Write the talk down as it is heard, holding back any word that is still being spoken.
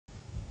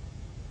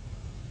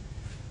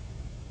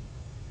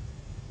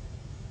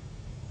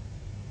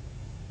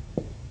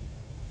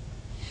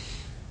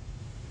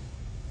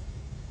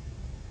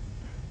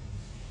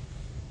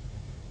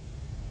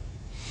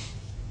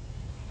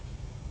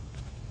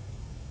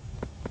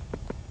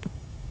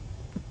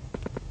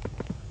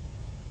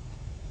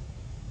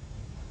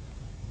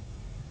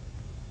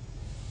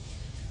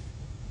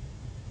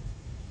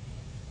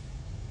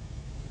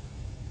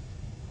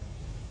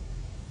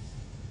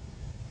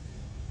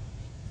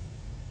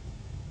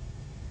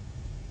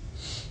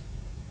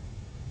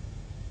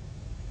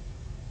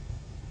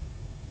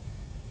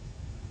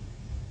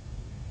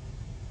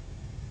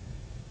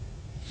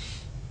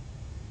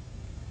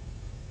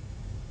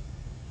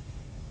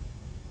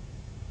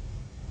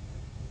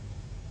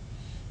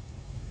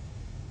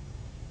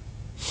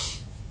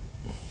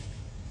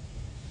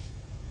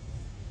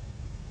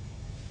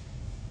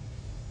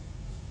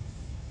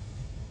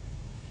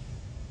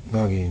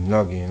Log in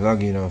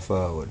and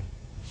forward.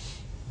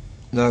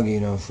 Log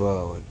in and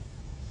forward.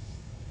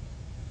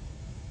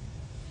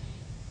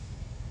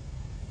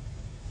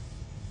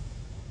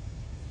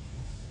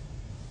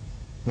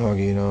 Log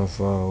in and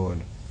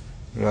forward.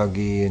 Log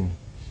in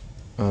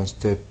and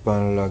step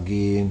and log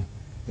in.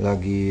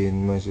 Log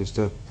in, make you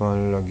step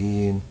and log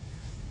in.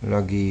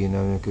 Log in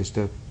and make you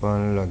step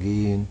and log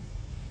in.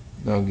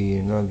 Log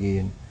in, log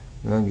in,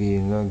 log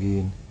in, log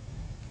in.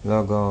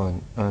 Log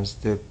on and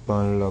step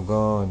and log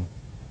on.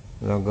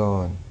 Log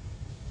on.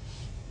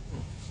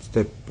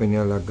 Step when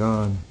you log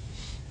on.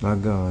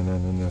 Log on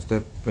and then you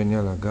step when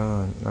you log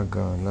on. Log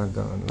on, log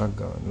on,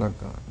 log on,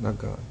 log on,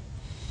 log on.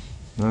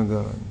 Log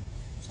on.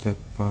 Step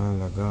and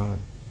log on.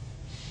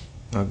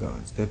 Log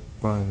on. Step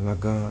and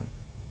log on.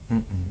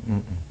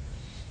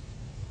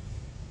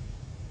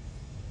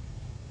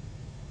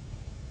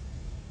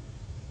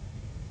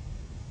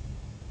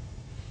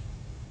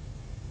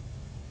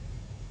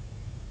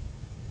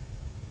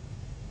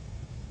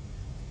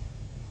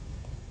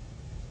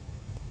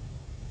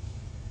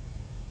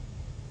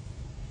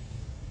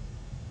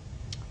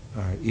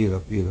 Alright, heal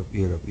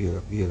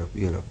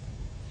up.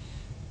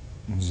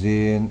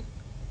 Zane,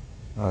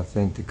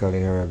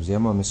 authentically Arabs. Yeah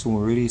man, I soon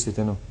release it,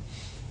 you know.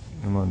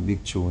 Yeah man,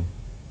 big tune.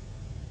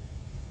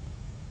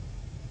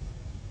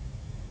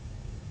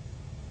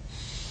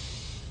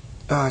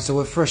 Alright, so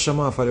we're fresh them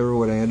off of the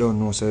road and you don't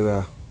know, so we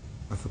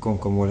have to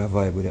come with a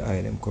vibe with the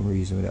item, come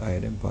reason with the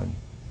item pan.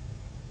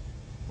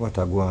 What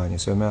a go on, you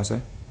see what I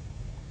say?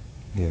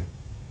 Yeah.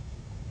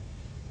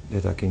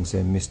 That King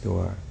say Mr.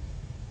 War.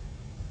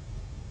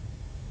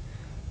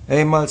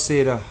 Hey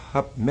Melceda,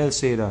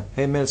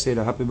 hey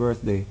Melceda, happy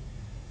birthday.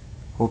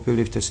 Hope you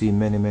live to see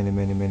many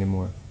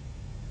more.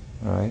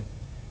 Alright?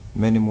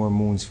 Many more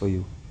moons for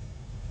you.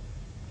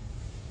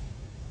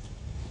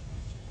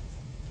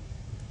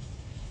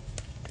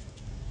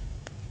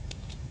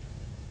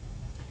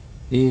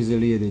 Easy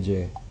Lady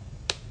J.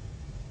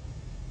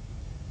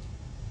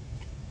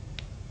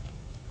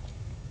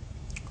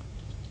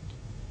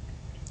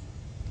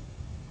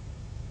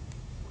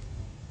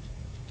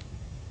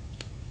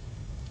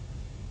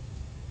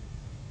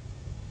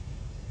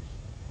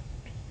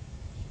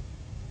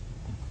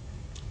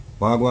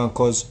 Wagwan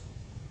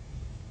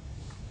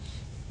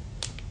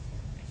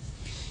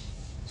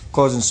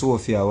cousin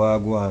Sophia,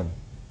 Wagwan.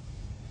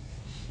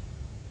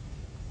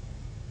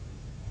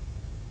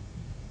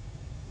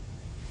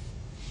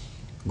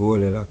 Go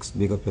relax,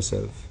 big up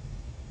yourself.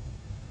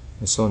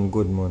 My son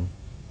good man.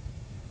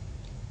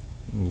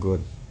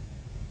 Good.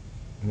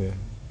 Yeah,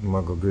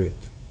 Mago great.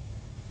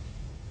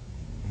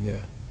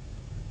 Yeah.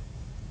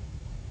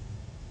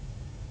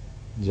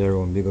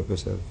 Jerome, big up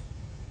yourself.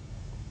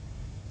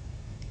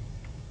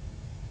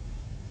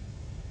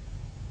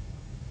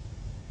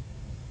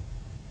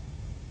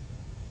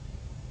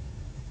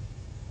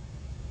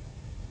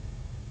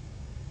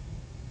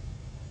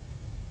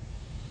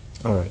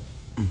 Alright.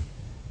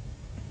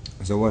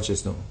 So watch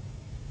this now.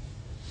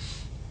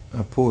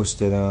 I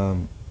posted a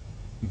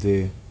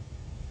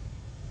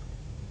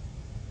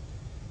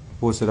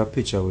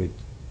picture with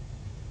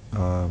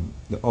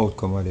the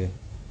outcome of the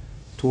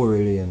tory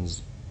lanez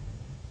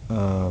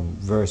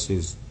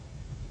versus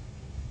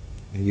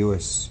the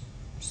US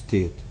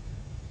state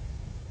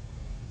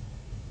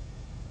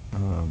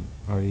or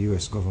the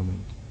US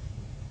government.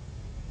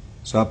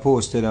 So I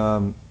posted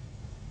the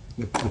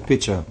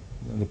picture.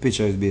 The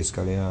picture is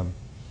basically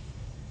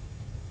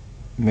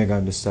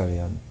Megan Thee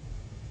Stallion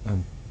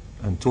and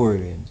tory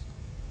lanez.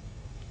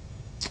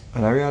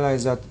 And I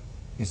realized that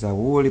it's a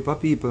whole heap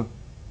of people.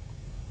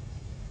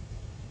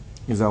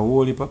 It's a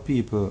whole heap of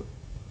people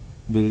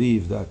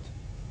believe that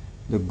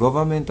the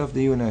government of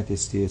the United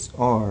States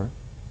or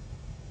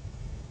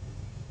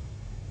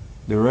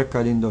the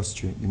record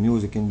industry, the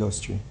music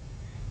industry,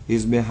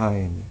 is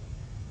behind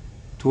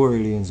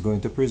tory lanez going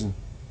to prison.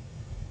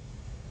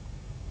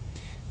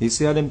 You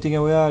see how them things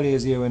we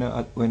always hear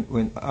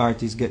when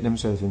artists get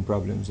themselves in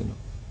problems, you know.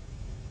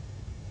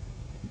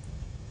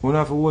 We don't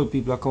have to hold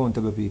people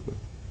accountable, people.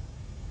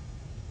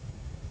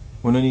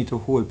 We don't need to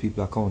hold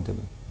people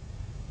accountable.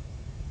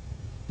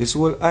 This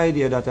whole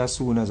idea that as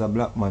soon as a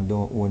black man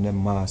don't own the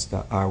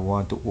master or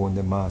want to own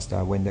the master,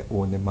 or when they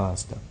own the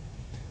master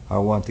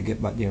or want to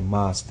get back their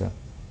master,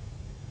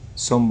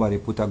 somebody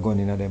put a gun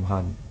in them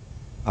hand,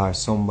 or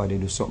somebody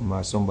do something,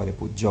 or somebody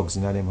put drugs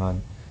in them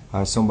hand,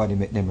 or somebody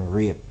make them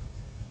rape,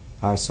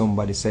 or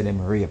somebody say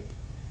them rape.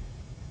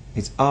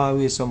 It's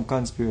always some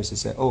conspiracy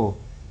say, oh,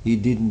 he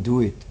didn't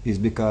do it. It's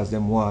because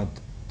them want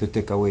to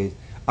take away.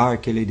 R.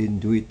 Kelly didn't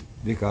do it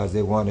because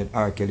they wanted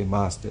R. Kelly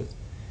masters.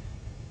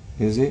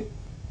 You see?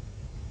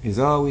 It's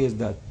always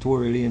that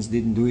tory lanez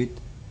didn't do it.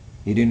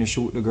 He didn't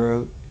shoot the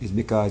girl. It's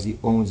because he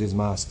owns his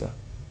master.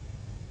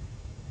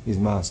 His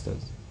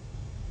masters.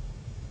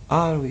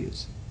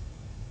 Always.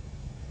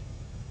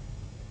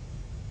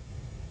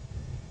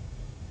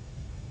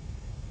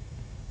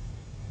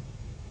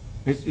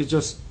 It's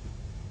just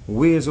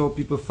ways how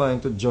people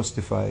find to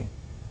justify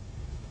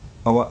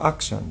our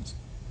actions.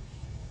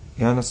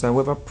 You understand?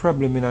 We have a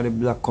problem in the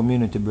black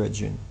community,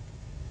 brethren.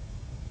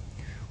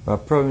 a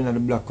problem in the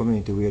black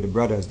community where the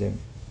brothers them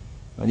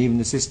and even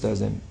the sisters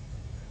them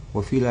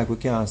we feel like we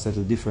can't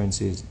settle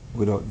differences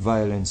without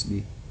violence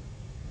be.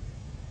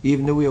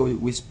 Even the way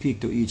we speak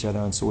to each other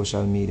on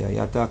social media,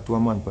 you talk to a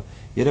man,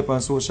 you're up on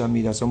social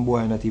media, some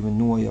boy not even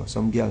know you,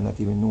 some girl not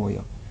even know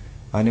you,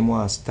 and they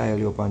want to style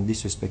you up and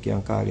disrespect you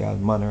and call you all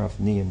manner of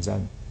names,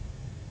 and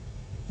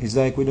it's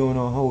like we don't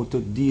know how to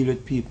deal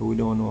with people, we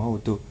don't know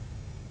how to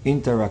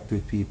interact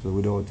with people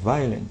without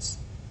violence.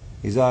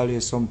 It's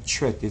always some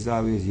threat, it's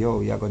always,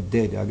 yo, you got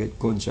dead, you get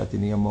gunshot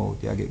in your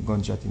mouth, you get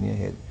gunshot in your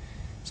head.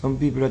 Some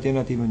people that you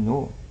not even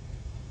know.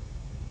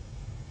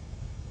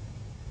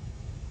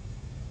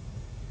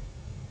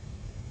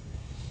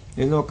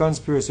 There's no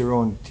conspiracy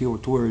around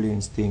Tory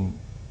Lanez thing,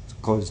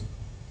 cause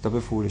type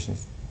of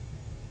foolishness.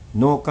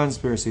 No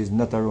conspiracy is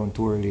not around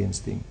Tory Lanez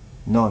thing.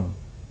 None.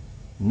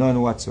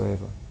 None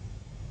whatsoever.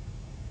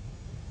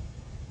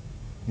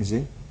 You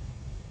see?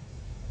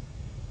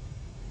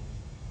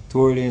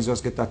 Tory Lanez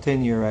just get a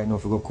 10-year right now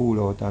if he go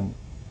cool out and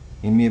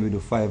he maybe do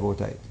 5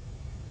 out of it.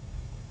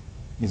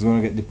 He's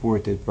gonna get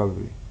deported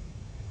probably.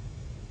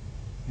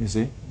 You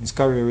see? His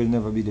career will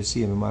never be the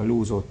same. He might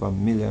lose out for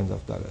millions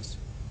of dollars.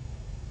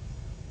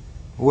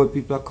 Hold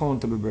people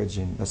accountable,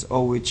 brethren. That's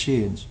how we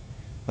change.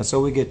 That's how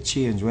we get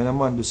change. When a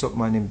man do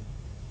something and him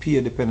pay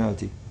the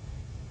penalty.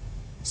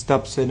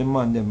 Stop saying the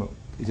man them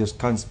it's just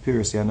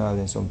conspiracy and all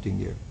and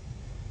something there.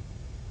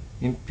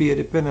 Him pay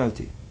the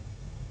penalty.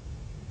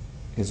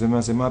 Yes, when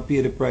I say man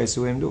pay the price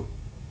so him do.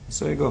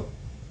 So you go.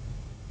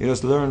 You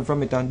just learn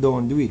from it and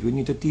don't do it. We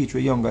need to teach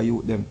the younger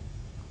youth them.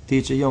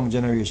 Teach the young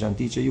generation,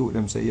 teach the youth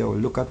them say, yo,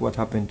 look at what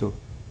happened to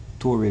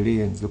Tory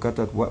Lanez, look at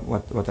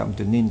what happened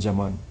to Ninja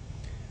Man.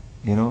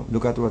 You know,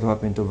 look at what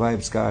happened to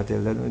Vibes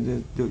Cartel.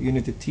 You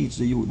need to teach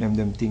the youth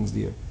them things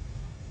there.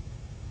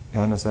 You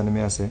understand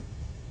me I say?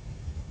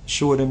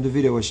 Show them the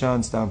video where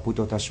Sean Stan put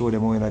out. I show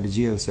them how in the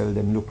jail cell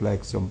them look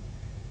like some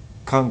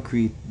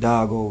concrete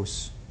dog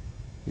house.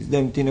 It's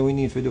them thing that we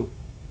need to do.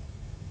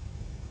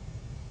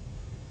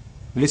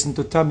 Listen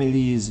to Tommy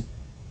Lee's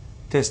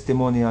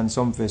testimony on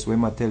some face where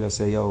he tell us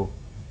say, yo,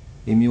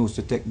 him used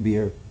to take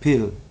beer,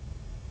 pill,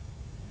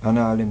 and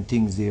all them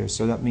things there.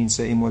 So that means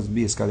say he was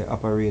basically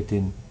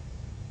operating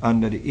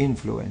under the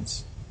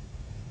influence.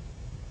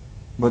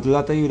 But a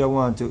lot of you that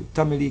want to,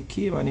 Tommy Lee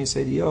came and he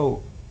said,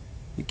 yo,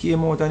 he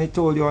came out and he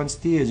told you on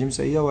stage, he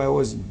said, yo, I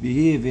was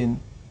behaving,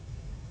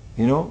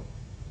 you know,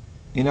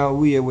 in a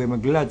way where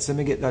I'm glad say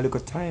me get that little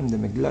time,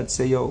 then I'm glad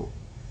say, yo,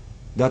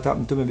 that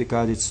happened to me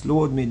because it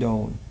slowed me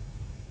down.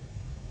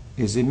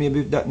 You see,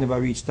 maybe if that never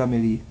reached Tommy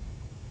Lee,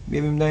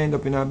 maybe him not end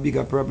up in a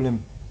bigger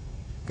problem.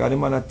 Because the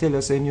man I tell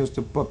us he used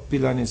to pop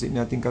pill and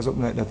I think of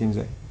something like that him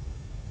say.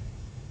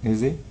 You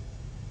see?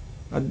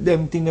 And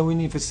them thing that we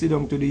need to sit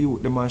down to the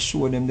youth, the man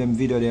show them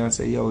video there and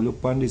say, yo,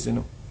 look on this, you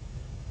know.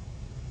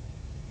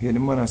 Here the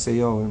man I say,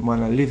 yo, the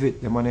man I live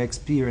it, the man I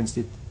experienced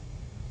it.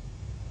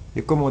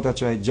 You come out and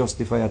try to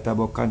justify it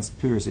about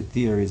conspiracy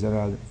theories and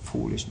all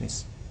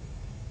foolishness.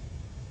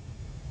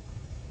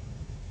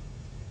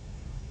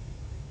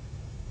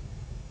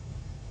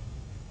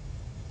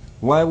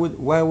 Why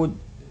would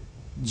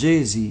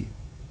Jay-Z,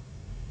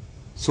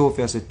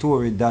 Sophia said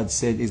Tory dad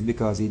said it's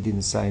because he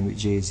didn't sign with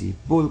Jay-Z?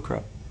 Bull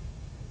crap.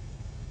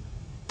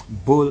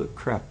 Bull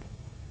crap.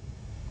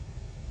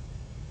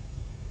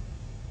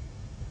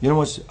 You know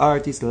how much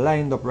artists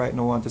lined up right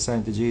now want to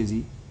sign to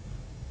Jay-Z?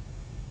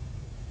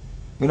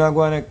 We're not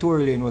going like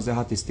Tory Lanez was the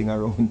hottest thing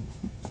around.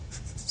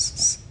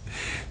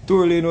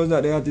 Tory Lanez was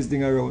not the hottest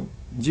thing around.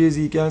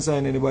 Jay-Z can't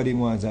sign anybody he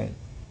wants to sign.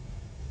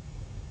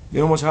 You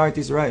know how much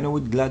artists right now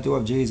would glad to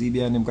have Jay-Z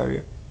behind them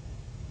career?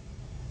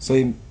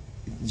 So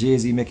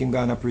Jay-Z make him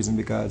go to prison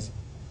because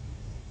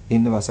he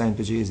never signed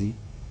to Jay-Z.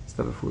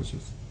 Stop the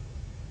foolishness.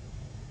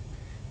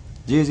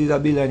 Jay-Z is a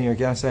billionaire,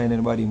 can't sign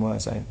anybody he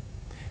wants to sign.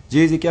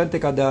 Jay-Z can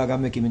take a dog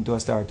and make him into a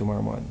star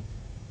tomorrow morning.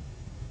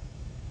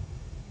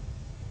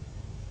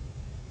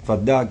 If a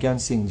dog can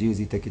sing,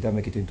 Jay-Z take it and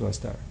make it into a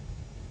star.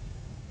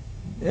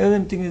 Yeah,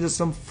 them things is just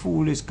some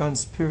foolish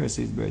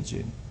conspiracies,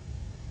 brethren.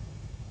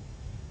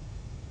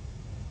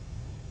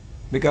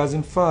 Because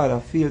his father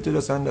failed to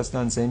just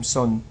understand say his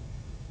son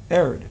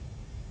erred.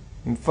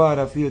 His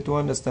father failed to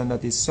understand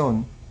that his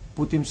son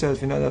put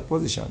himself in that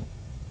position.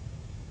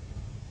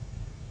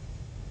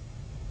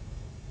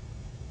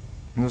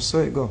 And so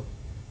it go.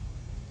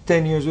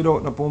 10 years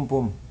without no pum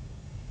pum.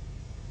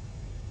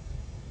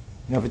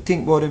 You have to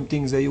think about them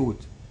things the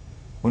youth.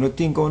 When you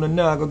think how you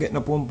not go get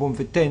no pum pum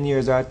for 10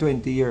 years or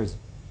 20 years.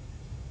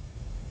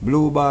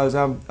 Blue balls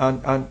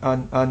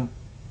and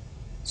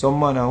some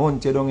man a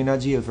hunt you down in a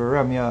jail for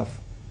ram you off.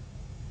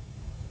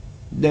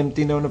 Them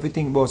things don't have to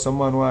think about some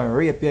man who want to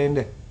rape you in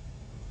there.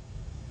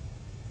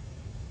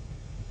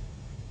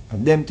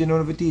 And them things don't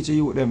have to teach you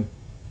youth them.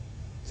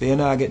 So you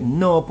not get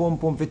no pum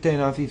pum for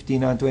 10 and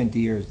 15 and 20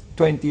 years.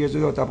 20 years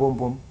without a pum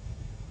pum.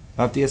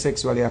 After you're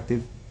sexually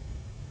active.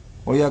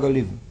 Or you are going to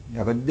live.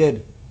 You are going to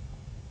dead.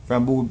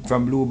 From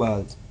blue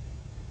balls.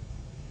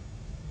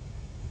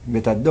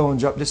 Better don't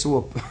drop the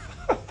soap.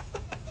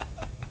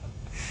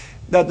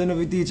 That don't have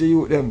to teach you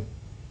youth them.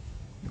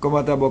 You come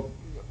out about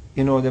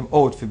you know, them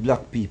out for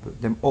black people.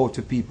 Them out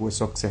for people who are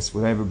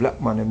successful. Every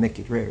black man, them make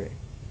it rare.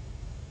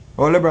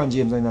 Or LeBron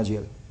James in a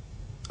jail.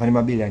 And he's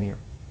a billionaire.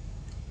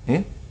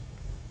 Eh?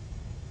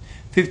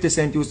 50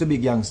 Cent used to be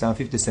gangster and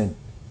 50 Cent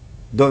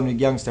done with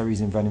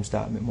gangsterism when him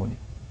start make money.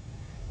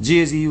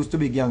 Jay-Z used to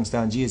be gangster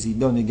and Jay-Z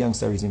done with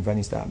gangsterism when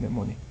he start make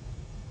money.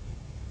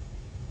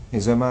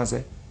 You see what I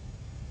say?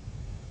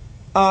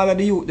 All of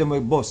the youth them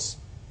will bust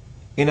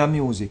in a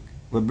music,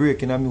 will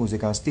break in a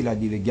music and still a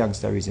deal with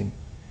gangsterism.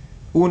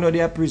 Who know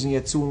they are prison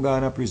yet soon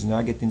gone to prison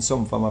or getting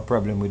some form of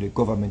problem with the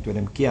government where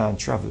them can't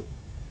travel.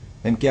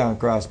 Them can't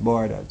cross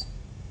borders.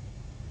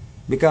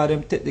 Because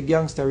them take the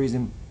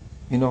gangsterism,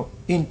 you know,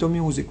 into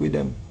music with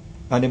them.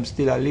 And them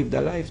still live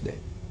their life there.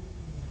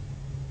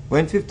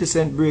 When 50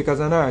 Cent break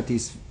as an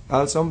artist,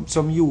 or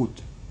some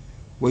youth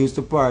who used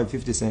to part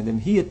 50 Cent, them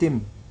hate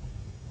him.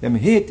 Them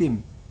hate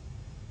him.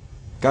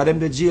 Because them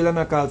the jail and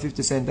I call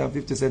 50 Cent and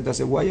 50 Cent I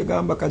say, why you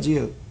going back to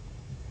jail?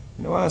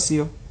 You know what I see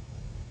you?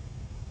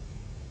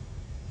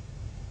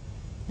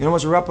 You know how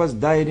much rappers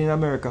died in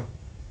America?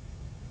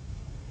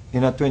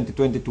 In a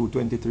 2022,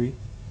 23?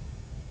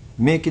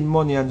 Making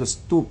money and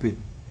just stupid.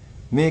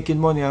 Making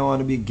money and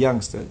want to be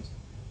gangsters.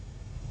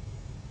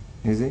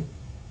 You see?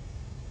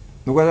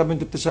 Look what happened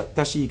to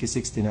Tashiki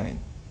 69.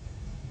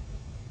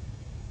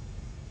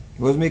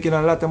 He was making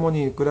a lot of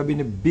money. He could have been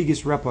the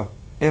biggest rapper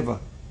ever.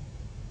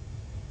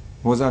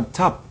 He was on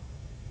top.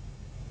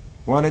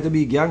 Wanted to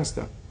be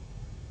gangster.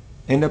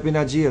 End up in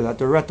a jail. Had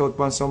to rat out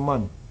on some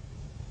man.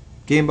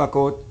 Came back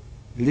out.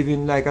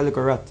 Living like a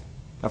little rat.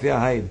 Have you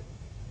hide?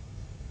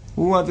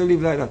 Who want to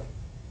live like that?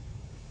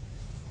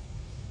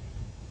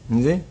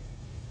 You see?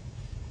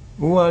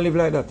 Who want to live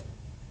like that?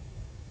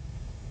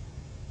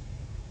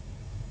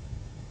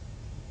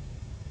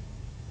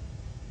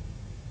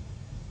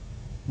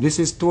 This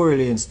is Tory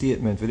Lanez's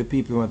statement for the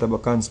people who want to have a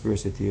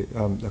conspiracy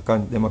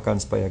them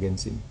conspire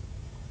against him.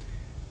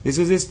 This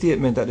is his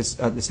statement at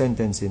the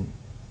sentencing.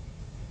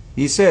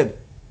 He said,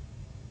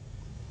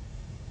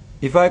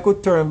 if I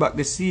could turn back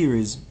the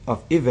series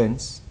of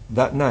events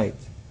that night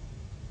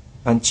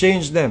and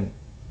change them,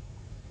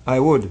 I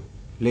would,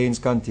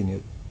 Lanez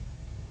continued.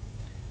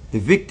 The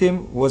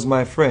victim was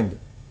my friend.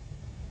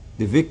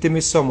 The victim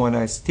is someone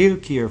I still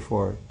care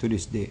for to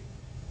this day.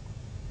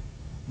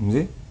 You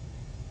see?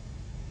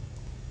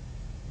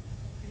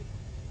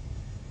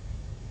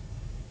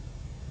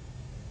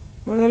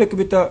 Well, a little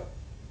bit of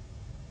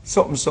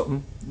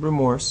something,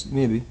 remorse,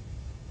 maybe.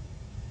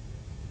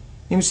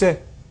 Him say,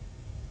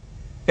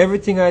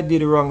 everything I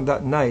did wrong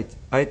that night,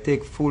 I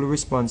take full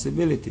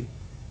responsibility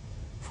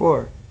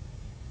for.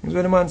 That's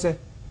what the man say.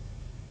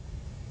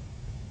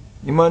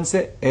 The man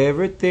say,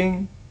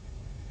 everything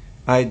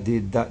I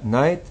did that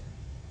night,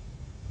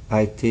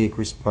 I take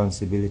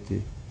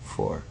responsibility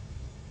for.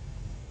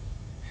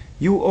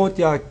 You out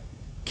there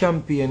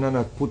campaign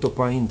and put up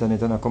on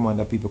internet and command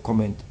that people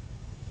comment.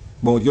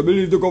 But you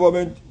believe the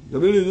government, you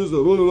believe this,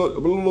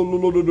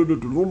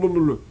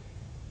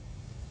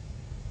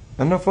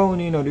 and I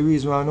found, you know, the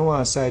reason why I don't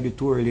want to side with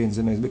Tory Lanez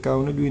is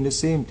because we're doing the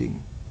same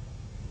thing.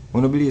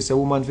 We don't believe a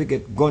woman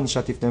forget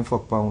gunshot if them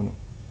fuck pound.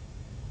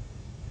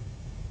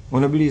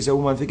 We don't believe a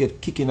woman forget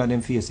kicking at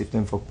them face if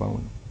them fuck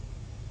pound.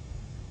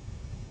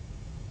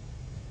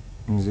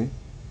 You see?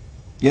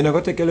 You're not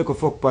going to take a little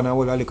fuck pan and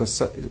hold a little,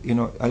 you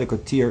know, a little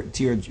tear,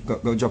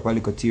 go drop a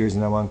little tears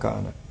in one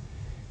corner.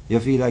 You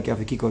feel like you have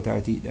to kick out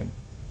her teeth them.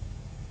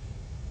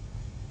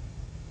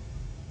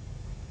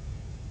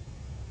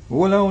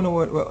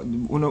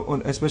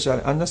 Well,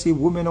 especially, and I see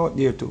women out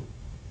there too,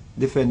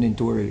 defending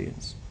Tory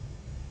Lanez.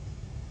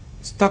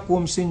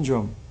 Stockholm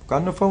syndrome.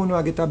 Because no found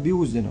I get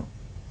abused, you know.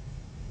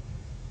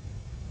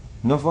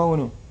 No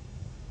found.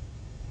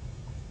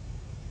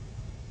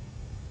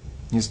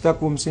 It's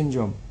Stockholm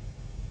syndrome.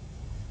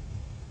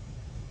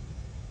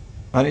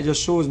 And it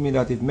just shows me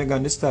that if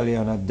Megan Thee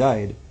Stallion had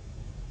died,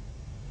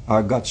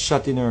 or got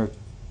shot in her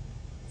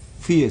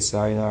face,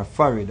 or in her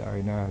forehead, or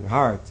in her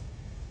heart,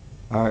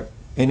 or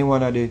any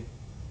one of the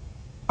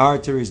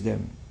arteries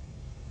them,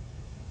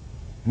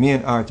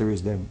 main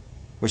arteries them,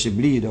 where she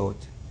bleed out,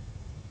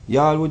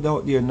 y'all would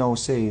out there now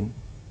saying,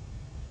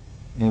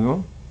 you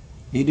know,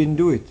 he didn't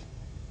do it.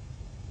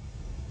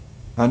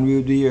 And we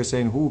would be here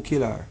saying, who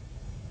killed her?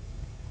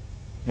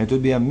 And it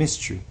would be a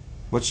mystery.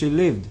 But she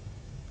lived,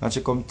 and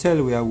she come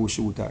tell we who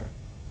shoot her.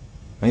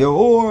 And you,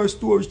 oh, our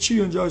story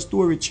change, our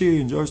story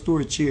change, our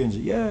story change.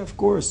 Yeah, of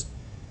course.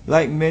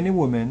 Like many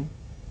women,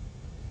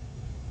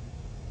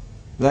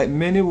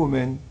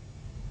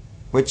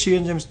 we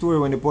change them story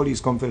when the police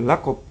come to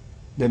lock up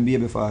them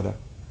baby father.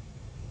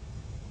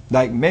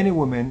 Like many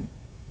women,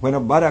 when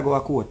a bother go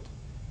a court.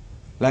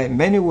 Like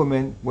many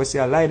women, we say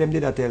a lie them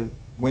did a tell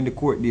when the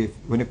court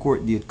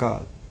date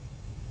call.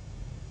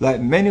 Like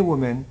many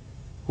women,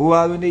 who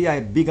are when they are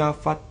big and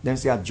fat, them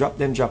say a drop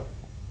them drop.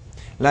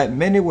 Like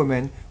many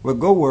women will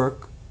go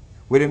work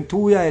with them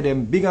two eye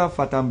them big and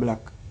fat and black,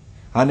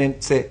 and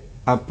then say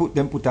and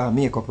put our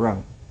makeup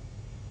wrong.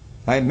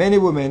 Like many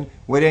women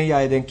where them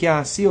eye them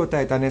can't see how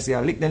tight and they say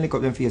lick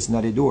up them face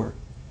in the door.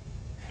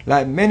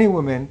 Like many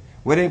women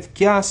when they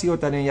can't see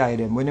out of them eye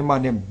them, when the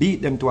man them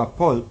beat them to a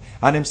pulp,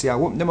 and them say, I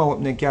open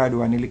them car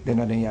door and they lick them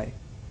at the eye.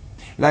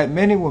 Like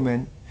many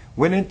women,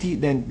 when them teeth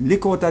then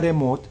lick out of their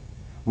mouth,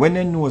 when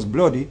their nose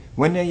bloody,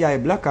 when their eye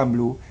black and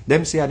blue,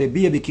 them say the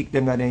baby kick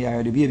them at the eye,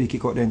 or the baby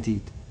kick out them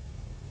teeth.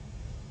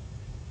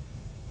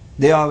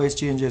 They always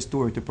change their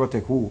story to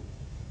protect who?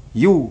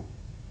 You.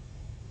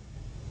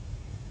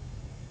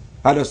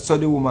 I just saw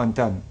the woman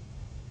turn.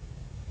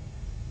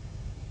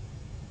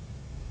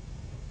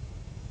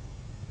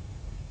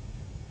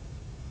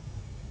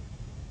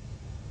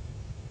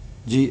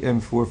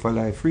 GM4 for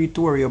life. Free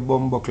Tory, a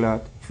bumbo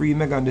clot. Free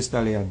Megan Thee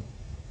Stallion.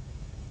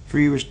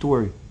 Free which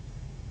Tory?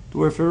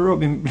 Tory for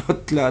rubbing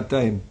blood clot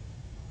time.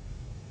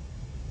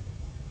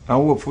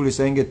 And hopefully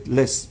so he get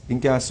less. He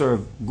can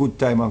serve good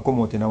time and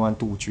come out in 1,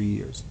 2, 3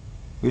 years.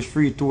 Which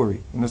free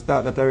Tory? You know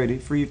start that already?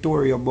 Free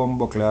Tory, a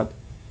bumbo clot.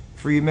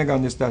 Free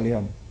Megan Thee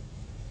Stallion.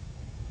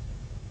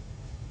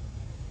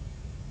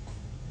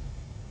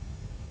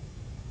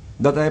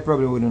 That I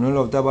probably wouldn't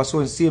love to have a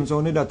son, same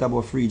sound that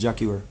about free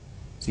Jackie.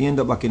 So you end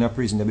up back in a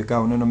prison there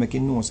because you don't make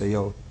him know say,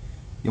 yo,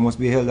 you must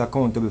be held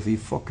accountable for the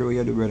fuckery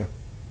you do, brother.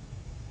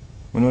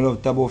 We don't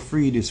love to about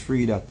free this,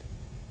 free that.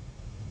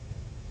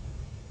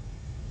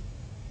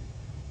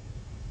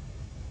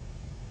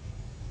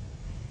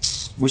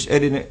 Which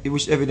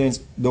evidence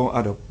don't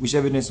add up? Which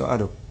evidence don't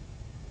add up?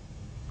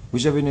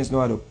 Which evidence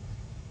don't add up?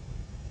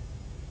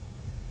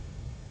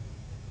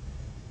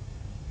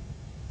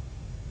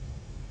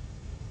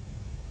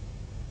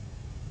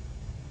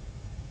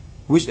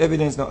 Which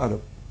evidence don't add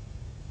up?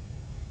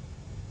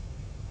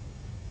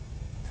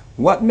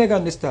 What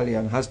Megan Thee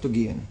Stallion has to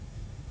gain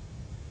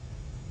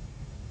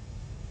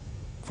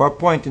for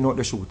pointing out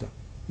the shooter,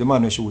 the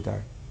man who shoot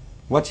her?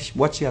 What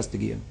she has to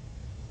gain?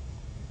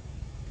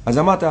 As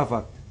a matter of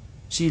fact,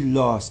 she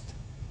lost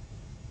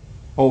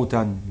out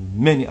on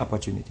many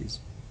opportunities.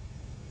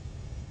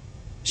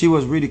 She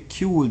was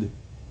ridiculed,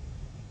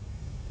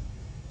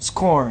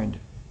 scorned.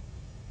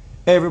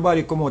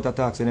 Everybody come out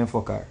attacks and then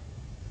fuck her.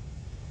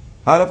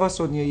 All of a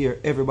sudden you hear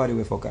everybody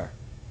will fuck her.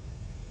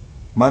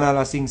 Man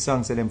all sing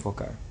songs and them fuck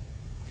her.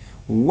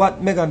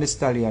 What Megan Thee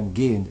Stallion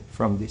gained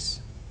from this?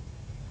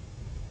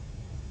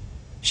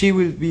 She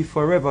will be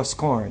forever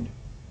scorned.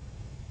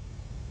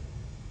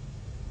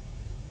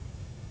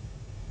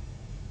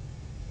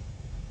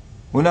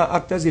 We not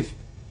act as if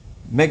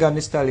Megan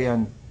Thee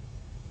Stallion,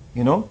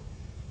 you know,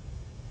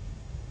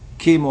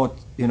 came out,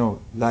 you know,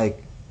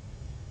 like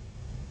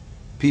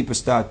people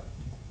start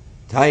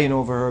dying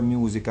over her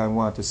music and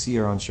want to see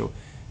her on show.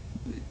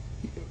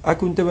 I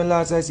couldn't tell when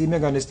last I see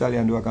Megan Thee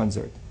Stallion do a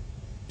concert.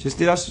 She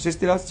still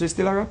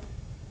a rap?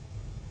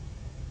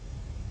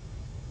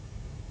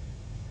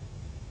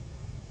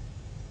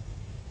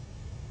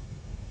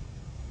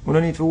 We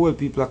don't need to hold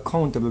people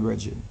accountable,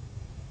 brethren.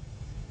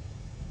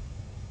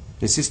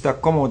 The sister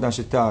come out and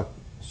she talk,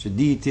 she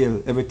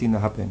detail everything that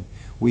happened.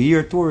 We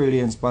hear Tory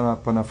Lanez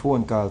on a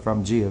phone call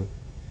from jail.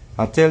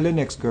 I tell the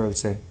next girl,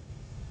 say,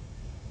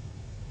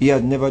 he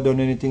had never done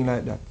anything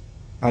like that.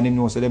 And he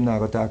knows so them not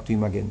going to talk to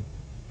him again.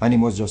 And he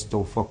was just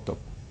so fucked up.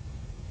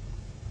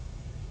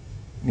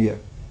 Yeah,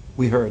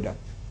 we heard that.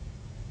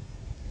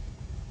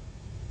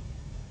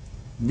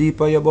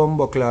 Deeper your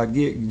bumbo clot,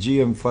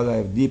 GM for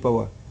life, deeper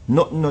what?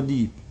 Nothing no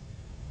deep.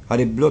 And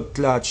the blood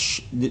clot,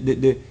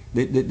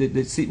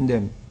 the sitting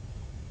them.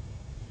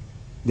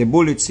 The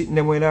bullet sitting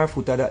them when her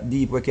foot are that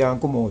deep where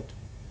can't come out.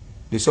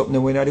 The something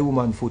when the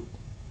woman foot.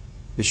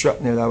 The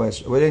shrapnel,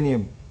 what the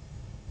name?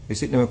 They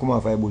sit them come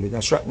off a bullet.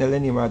 A shrapnel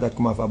name or that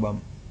come off a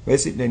bomb. Where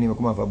sit them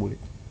come off a bullet.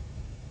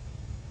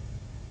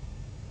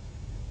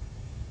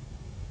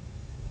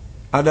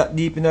 And that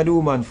deep in the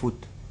woman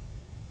foot.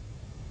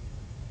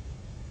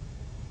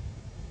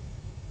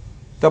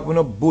 Stop with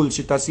no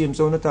bullshit. The same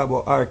so not talk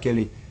about R.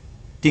 Kelly.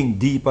 Think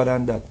deeper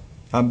than that.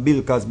 And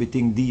Bill Cosby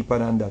think deeper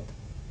than that.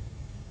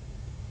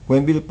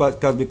 When Bill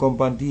Cosby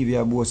come on TV,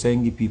 I was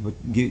saying give people,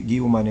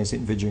 give women a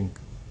something for drink.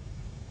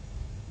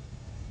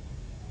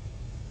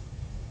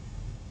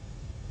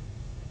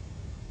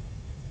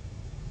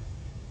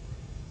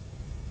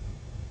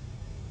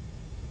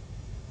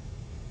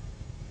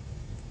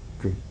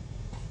 Great.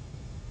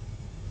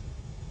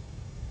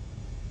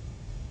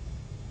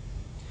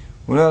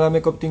 We don't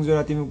make up things when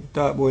I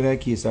talk about in a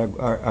case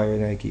or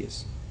in a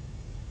case.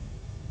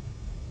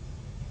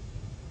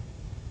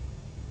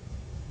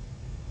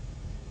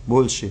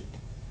 Bullshit.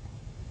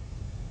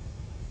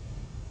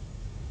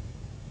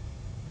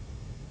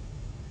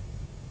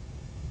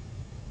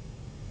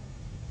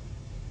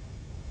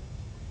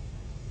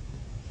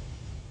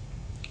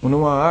 You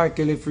don't want R.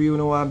 Kelly free, you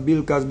don't want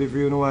Bill Cosby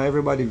free, you don't want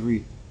everybody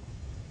free.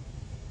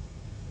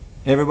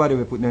 Everybody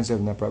will put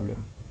themselves in a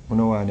problem. You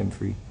don't want them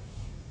free.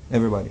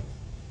 Everybody.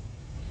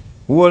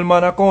 Hold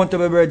man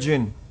accountable,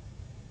 brethren.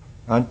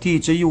 And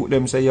teach a youth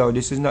them say, yo,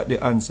 this is not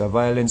the answer.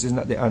 Violence is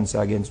not the answer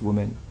against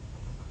women.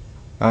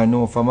 And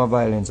no form of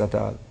violence at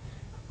all.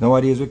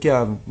 Nowadays we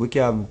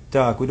can't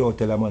talk without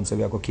tell a man say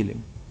we are going to kill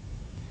him.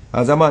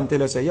 As a man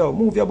tell us say, yo,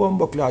 move your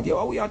bumbo clot,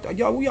 yo, we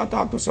are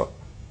talk to so.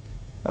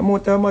 And more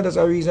time that's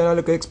a reason I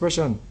look at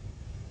expression.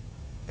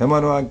 A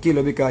man want kill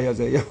you because you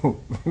say, yo,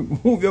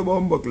 move your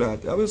bumbo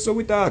clot. I will so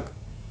we talk.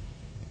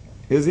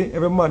 You see,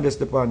 every man just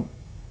step on,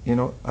 you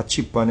know, a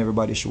chip on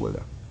everybody's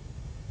shoulder.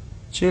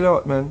 Chill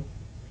out, man.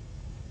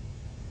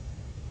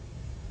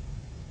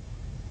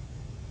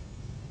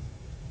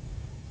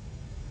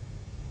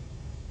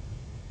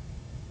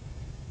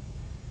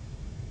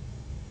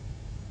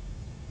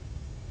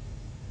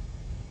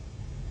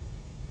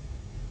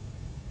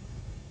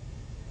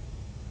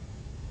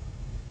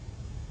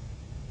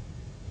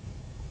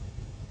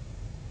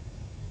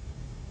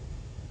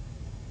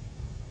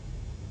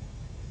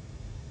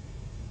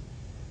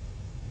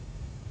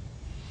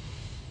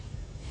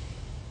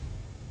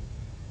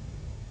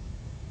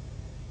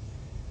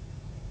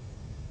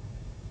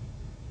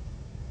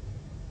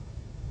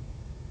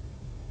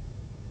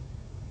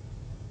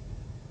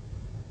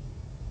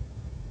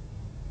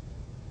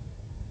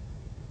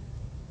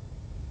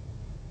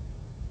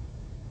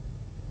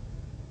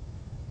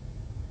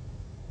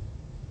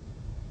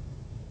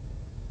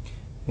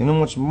 You know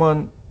much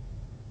man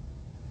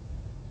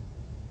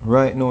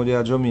right now they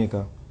are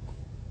Jamaica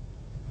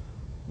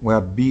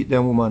where beat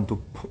them woman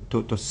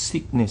to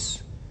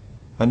sickness.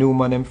 And the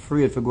woman them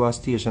afraid to go to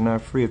station or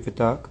afraid to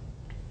talk.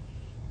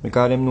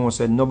 Because them know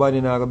said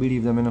nobody not gonna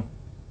believe them, you know.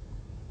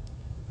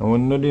 And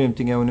when they do them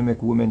thing I want to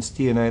make women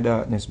stay in the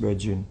darkness,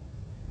 brethren.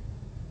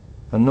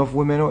 Enough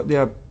women out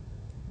there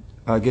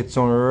get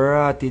some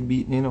ratted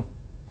beating, you know.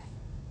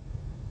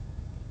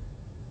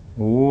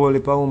 Whole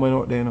heap of women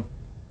out there, you know.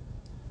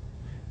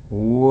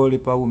 Whole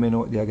heap of women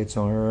out there get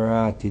some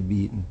ratted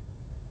beating.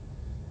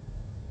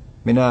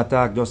 Me not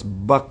talk just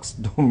box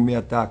down, me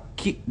attack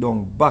kick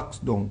down, box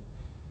down.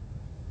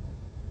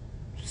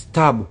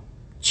 Stab,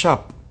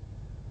 chop.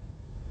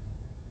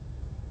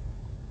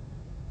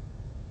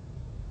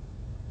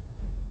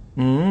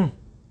 And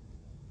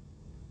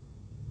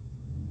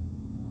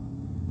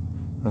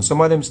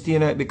some of them stay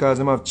in it because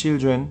they have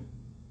children.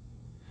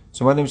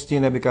 Some of them stay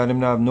in it because they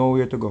don't have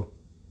nowhere to go.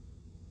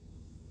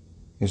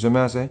 You see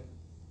what I say?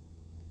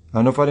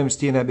 Enough of them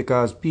stay in it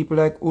because people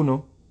like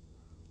Uno,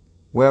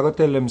 we are going to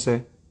tell them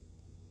say,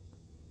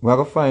 we are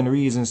going to find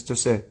reasons to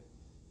say,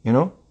 you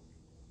know?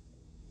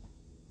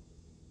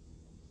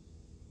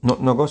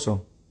 No go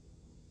so.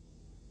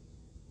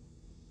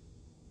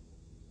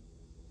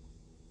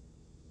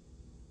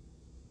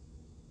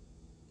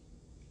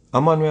 A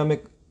man will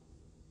make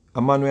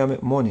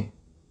money.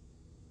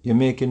 You're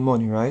making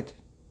money, right?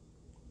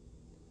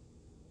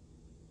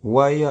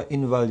 Why you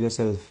involve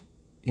yourself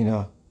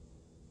in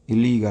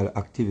illegal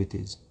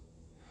activities?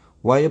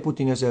 Why you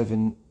putting yourself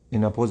in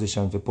a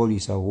position for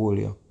police to hold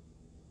you?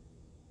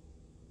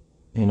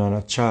 You know,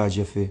 and charge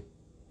you for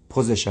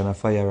possession of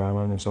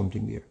firearm and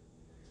something there.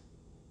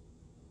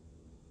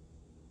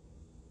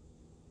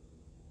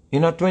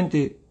 In a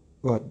 20,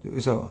 what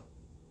is that?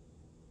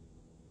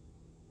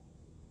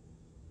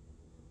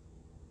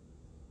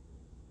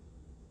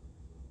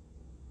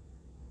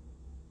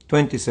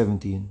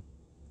 2017.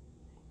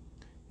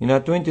 In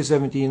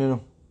 2017, you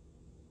know,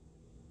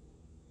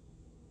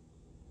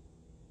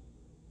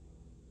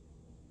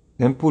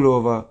 them pull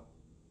over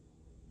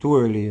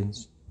tory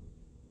lanes.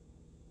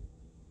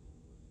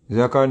 This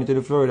is according to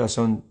the Florida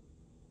Sun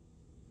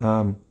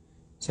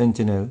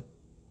Sentinel.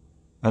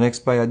 An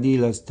expired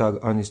dealer's tag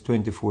on his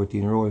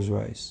 2014 Rolls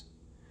Royce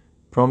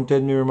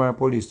prompted Miramar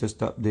police to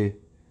stop the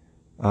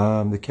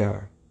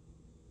car.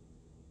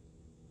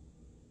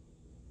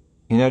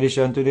 In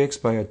addition to the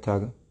expired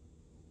tag,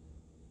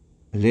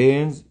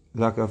 Lane's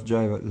lacked a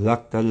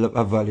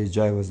valid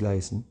driver's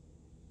license.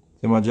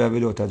 They might drive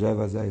without a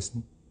driver's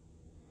license,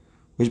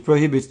 which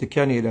prohibits the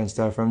Canadian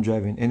star from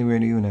driving anywhere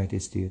in the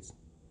United States.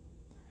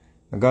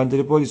 According to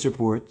the police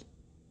report,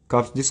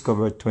 cops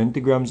discovered 20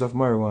 grams of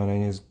marijuana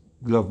in his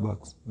glove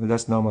box. Well,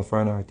 that's normal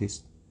for an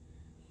artist.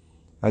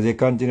 As they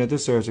continued to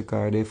search the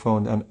car, they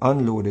found an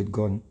unloaded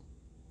gun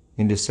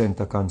in the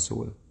center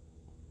console.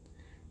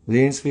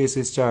 Lanes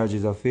faces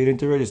charges of failing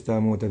to register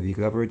a motor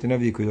vehicle, operating a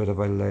vehicle without a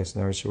valid license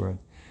or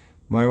insurance,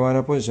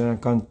 marijuana possession,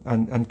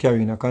 and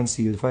carrying a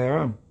concealed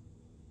firearm.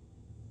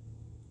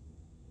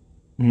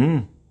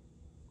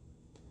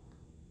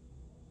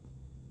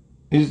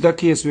 Is the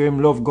case where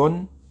him love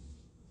gun?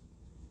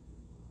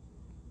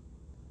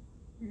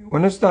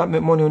 When you start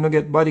make money, when you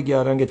get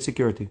bodyguard and get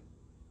security,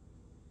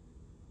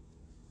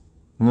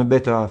 you're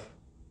better off.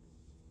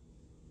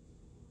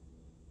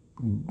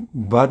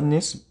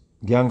 Badness,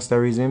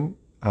 gangsterism,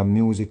 and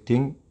music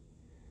thing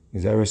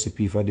is a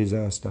recipe for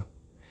disaster.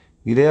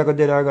 Either you go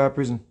dead or go to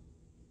prison.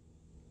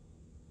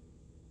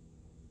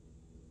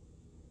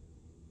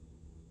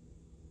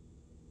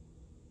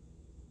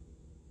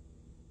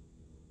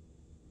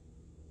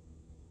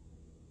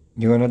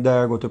 You're gonna die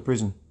or go to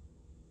prison.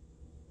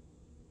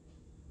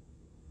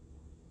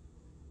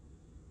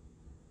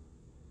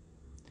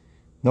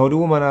 Now the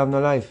woman have no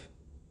life.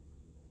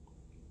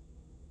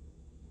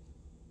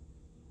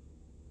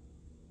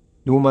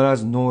 The woman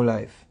has no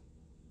life.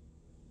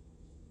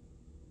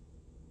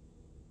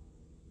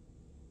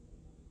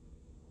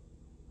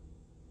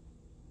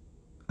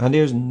 And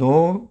there's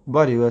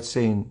nobody that's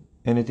saying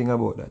anything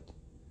about that.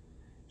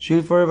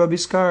 She'll forever be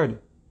scarred.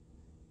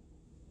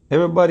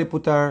 Everybody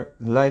put her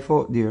life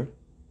out there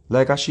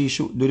like as she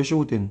do the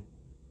shooting.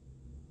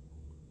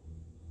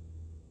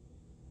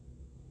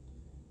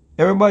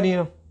 Everybody, you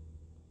know,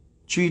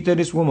 treated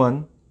this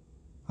woman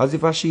as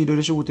if she do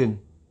the shooting.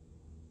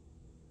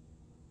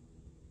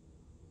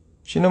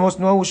 She no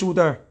must know who shoot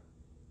her.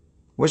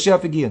 What she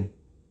have to gain?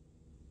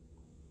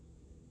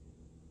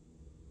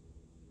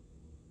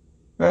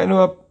 Right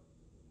now,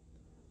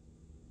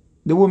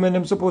 the woman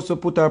them supposed to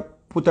put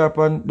her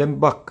upon them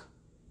back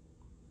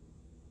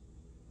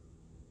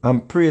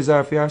and praise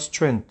her for her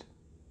strength.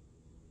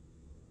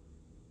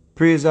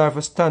 Praise her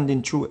for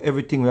standing through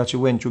everything that she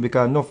went through,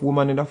 because enough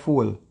woman in a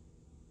fool.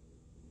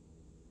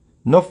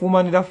 Enough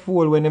woman in a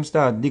fool when them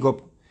start dig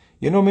up.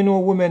 You know me know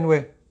women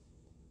where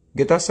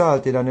get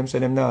assaulted and them say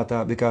them not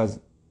talk because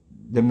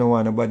them no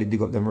want nobody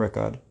dig up them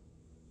record.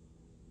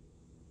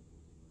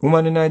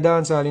 Woman in a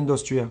dancehall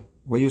industry,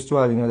 we used to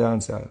all in a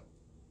dancehall.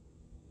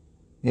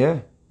 Yeah.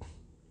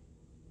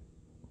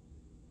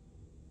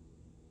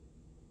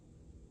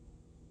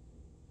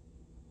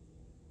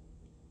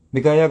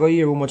 Because you go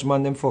hear how much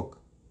man them fuck.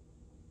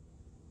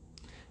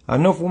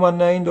 Enough woman in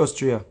the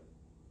industry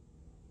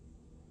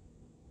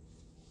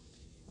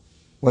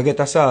will get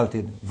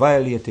assaulted,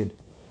 violated,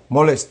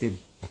 molested.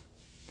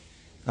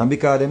 And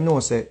because them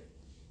know say,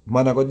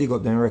 man I go dig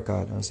up them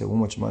record and say how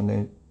much man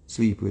they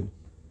sleep with,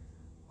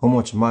 how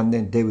much man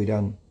they dead with,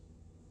 and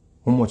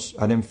how much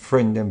of them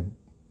friend them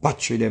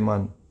battery them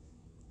man.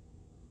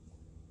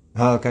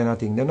 All kind of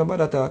thing. Them no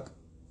bother talk.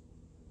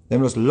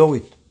 Them just love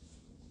it.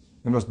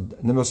 Them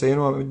just say, you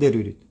know, I'm dead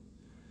with it.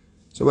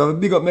 So we have a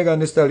big up Megan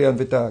Thee Stallion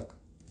for talk.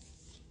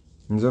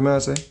 You know what I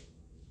say?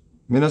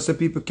 I not say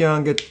people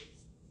can't get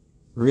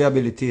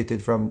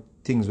rehabilitated from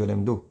things what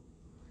them do.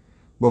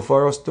 But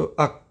for us to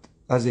act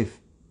as if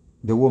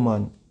the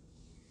woman,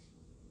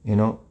 you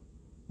know,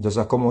 just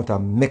a come out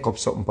and make up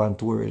something on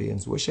Tory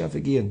Lanez, what she have to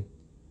gain?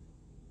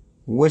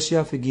 What she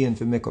have to gain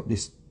to make up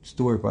this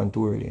story on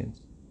Tory Lanez?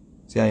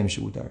 Say I'm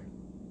shoot her.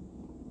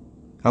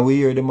 And we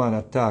hear the man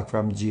attack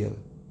from jail.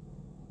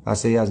 I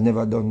say he has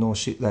never done no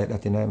shit like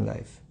that in his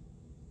life.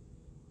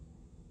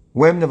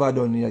 When never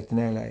done it in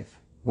his life?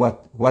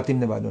 What him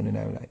never done in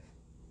his life?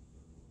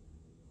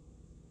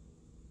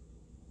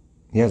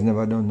 He has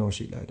never done no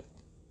shit like that.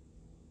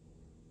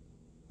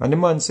 And the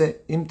man say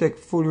him take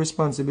full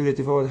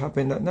responsibility for what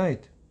happened that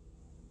night.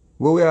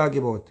 What we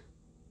argue about?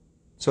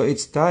 So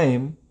it's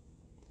time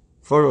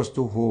for us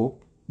to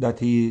hope that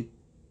he,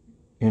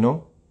 you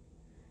know,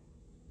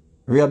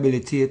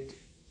 rehabilitate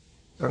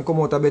and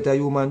come out a better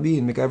human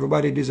being, because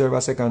everybody deserves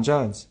a second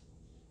chance.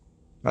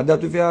 And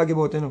that's what we argue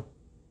about, you know.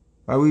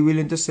 Are we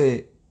willing to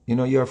say, you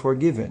know, you're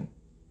forgiven?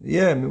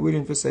 Yeah, I'm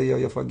willing to say,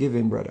 you're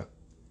forgiven, brother.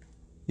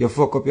 You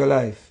fuck up your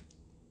life.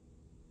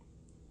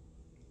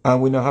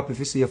 And we're not happy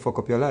to see you fuck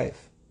up your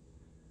life.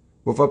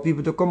 But for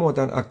people to come out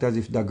and act as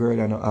if that girl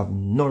and have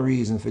no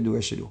reason for do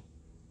what she do.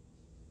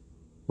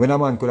 When a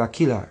man could have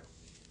killed her.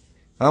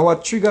 And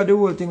what triggered the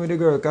whole thing with the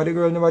girl, because the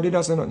girl never did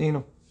that, so nothing, you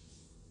know.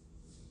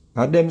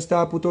 And them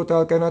start put out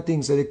all kind of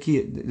things, so the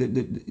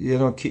kid, you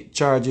know,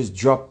 charges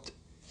dropped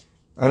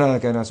and all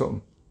kind of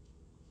something.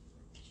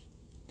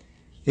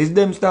 Is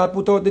them start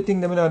put out the thing,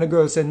 them and the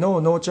girl say,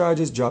 no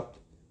charges dropped.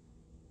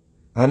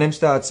 And them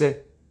start say,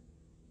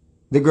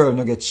 the girl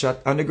no get shot.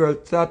 And the girl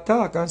start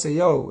talk and say,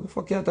 yo, what the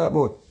fuck you talk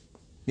about?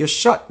 You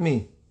shot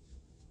me.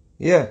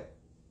 Yeah.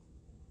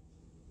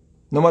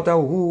 No matter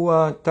who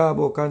talk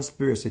about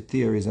conspiracy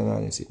theories and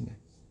all this.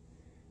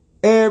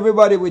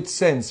 Everybody with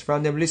sense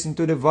from them listen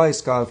to the voice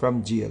call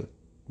from jail.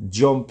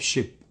 Jump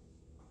ship.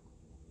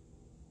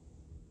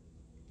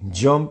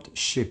 Jumped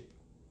ship.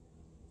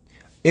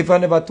 If I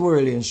never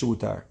Tory Lanez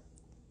shoot her,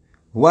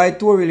 why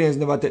Tory Lanez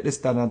never take the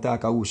stand and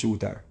talk who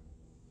shoot her?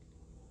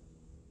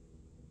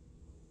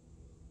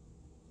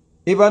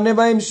 If I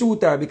never him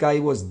shoot her because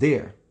he was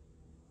there.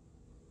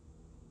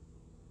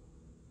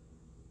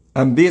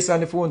 And based on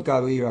the phone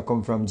call we hear I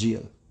come from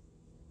jail.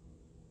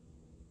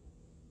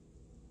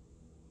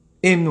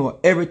 Him know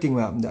everything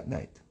what happened that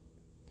night.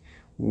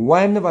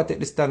 Why him never take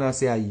the stand and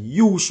say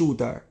you shoot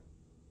her?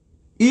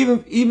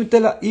 Even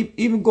tell her,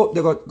 even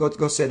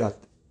go say that.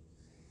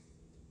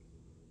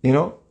 You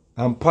know?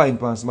 And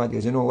point on somebody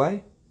else. You know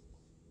why?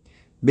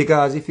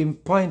 Because if him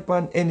point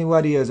on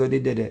anybody else or they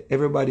did it,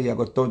 everybody I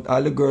got told,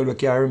 all the girls we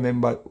can't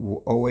remember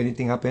how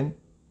anything happened.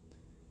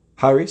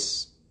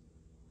 Harris,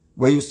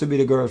 where used to be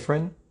the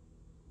girlfriend,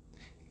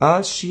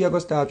 all she I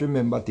got start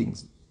remember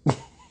things.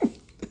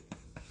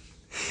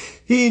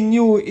 He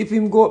knew if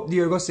him go up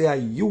there go say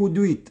you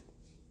do it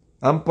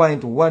and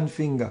point one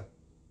finger.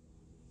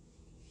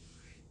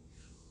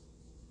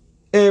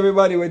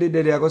 Everybody where they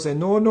did it I go say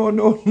no.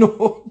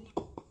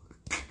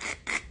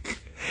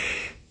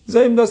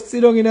 So him just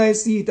sit down in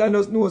his seat and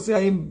just know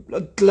say him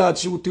blood clot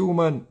shoot you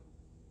man.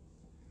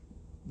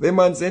 The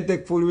man say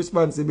take full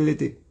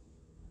responsibility.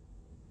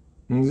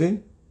 You see?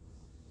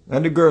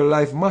 And the girl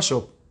life mash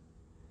up.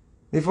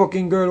 The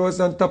fucking girl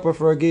was on top of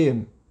her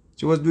game.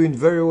 She was doing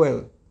very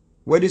well.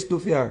 What is to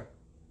fear?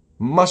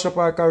 Mash up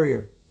her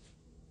career.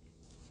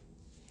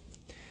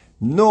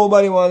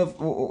 Nobody wants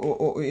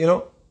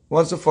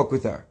to fuck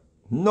with her.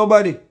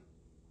 Nobody.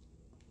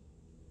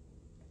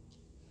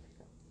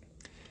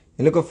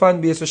 And look at fan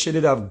base so she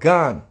did have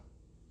gone.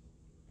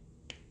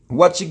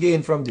 What she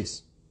gained from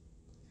this?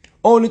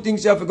 Only thing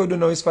she have to go do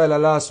now is file a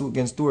lawsuit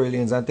against Tory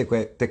Lanez and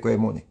take away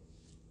money.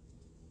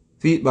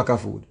 Feed back her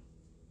food.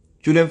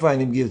 Should them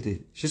find him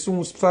guilty. She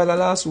soon file a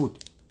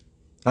lawsuit.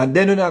 And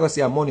then you're not going to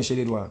see her money she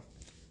did want.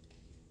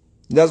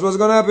 That's what's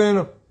going to happen, you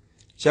know.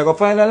 She going to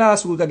file a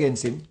lawsuit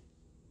against him.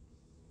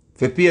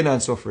 For pain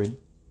and suffering.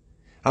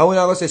 And when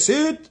I go say,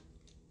 see it?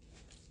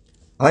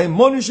 And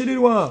money she did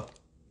want.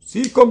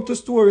 See it come to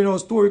story now.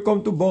 Story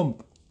come to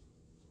bump.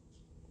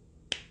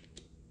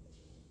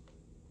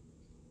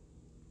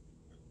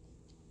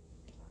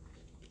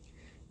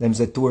 Them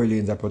say Tory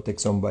Lanez a protect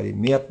somebody.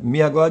 Me a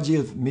go to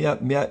jail. Me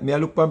a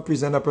look for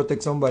prison and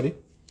protect somebody.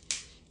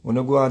 When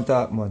you go and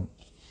talk, man.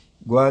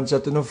 Go and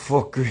chat to no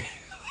fuckery.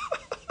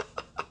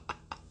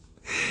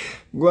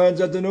 Go and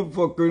chat to no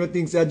fuckery. No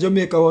think say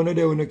Jamaica one of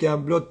them when you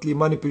can bluntly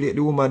manipulate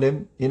the woman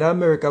them. In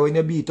America when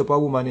you beat up a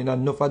woman in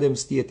enough of them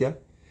state, yeah,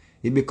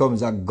 it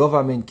becomes a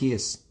government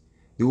case.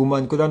 The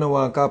woman could not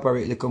want to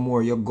cooperate little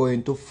more. You're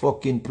going to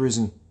fucking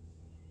prison.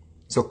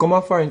 So come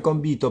on foreign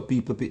come beat up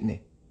people,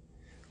 pitney.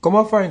 Come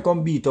on foreign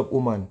come beat up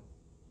woman.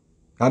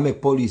 And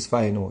make police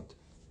find out.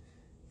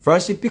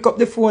 First she pick up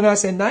the phone and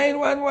say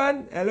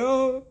 911.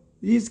 Hello.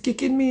 He's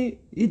kicking me.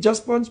 He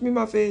just punched me in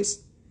my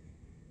face.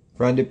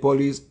 From the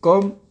police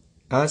come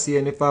and see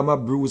any farmer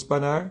bruise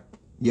pan her.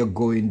 You're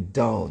going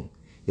down.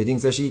 You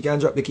think so she can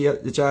drop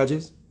the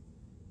charges?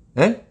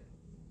 Eh?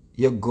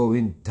 You're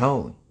going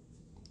down.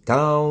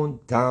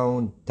 Down,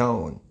 down,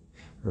 down.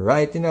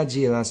 Right in a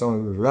jail and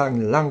some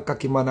long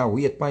cocky man and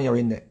wait pan you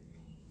in there.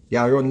 You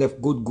run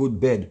left good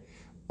bed.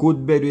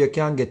 Good bed where you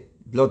can't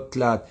get blood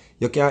clot.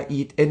 You can't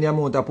eat any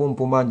amount of pum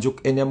pum and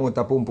juke any amount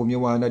of pum pum you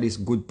want this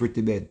good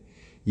pretty bed.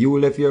 You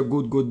left your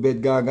good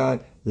bed, go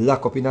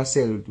lock up in a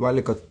cell, one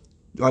little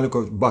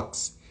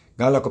box.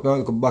 Go lock up in a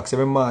little box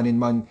every morning,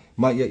 man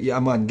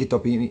get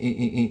up,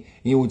 he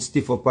would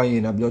stiff up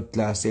in a blood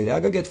clot cell. I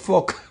gotta get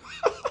fucked.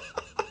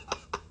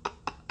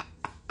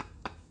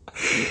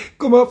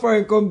 Come on far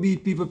and come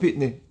beat people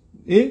pitney.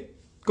 Eh?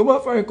 Come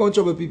on far and come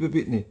trouble people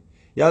pitney.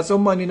 You have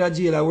some man in a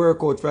jail I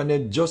work out from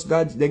them just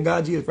got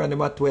jail from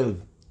them at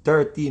 12,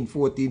 13,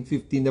 14,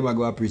 15, them a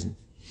go to prison.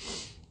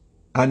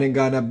 And then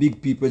got a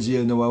big people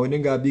jail now. When they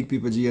got big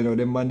people jail now,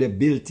 them man they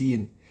built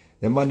in.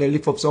 Them man they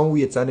lift up some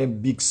weights and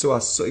them big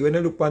sauce. So when you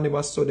look on them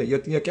as so you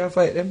think you can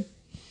fight them?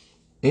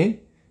 Eh?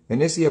 When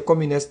they see you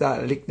come in and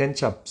start lick them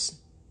chops.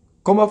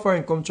 Come up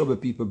and come trouble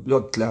people,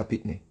 blood clot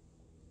pitney.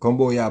 Come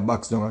boy your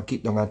box down and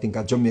kick down and think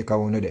of Jamaica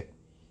one of them.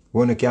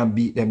 One you can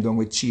beat them down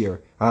with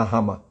chair and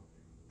hammer.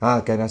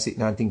 All kind of sit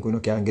and think you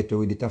can get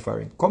away with it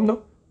foreign. Come now.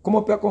 Come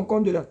up here,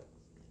 come do that.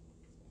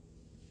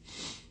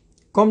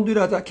 Come do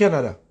that at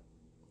Canada.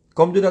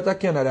 Come do that at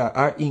Canada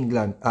or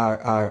England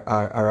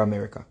or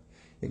America.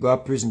 You go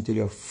to prison till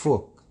you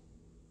fuck.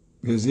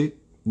 You see?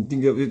 You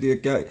think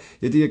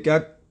you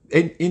can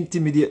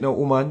intimidate no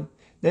woman,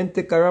 then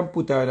take her and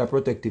put her in a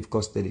protective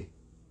custody.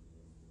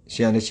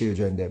 She and the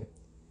children them.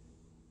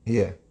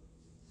 Yeah.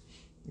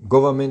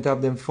 Government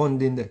have them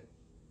funding there.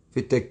 If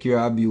you take care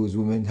of abused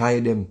women,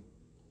 hide them.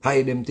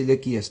 Hide them till the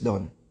case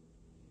done.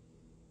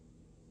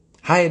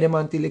 Hide them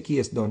until the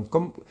case done.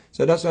 Come.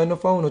 So that's why I know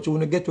found you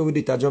want to get away with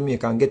it at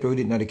Jamaica and get away with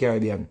it in the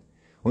Caribbean.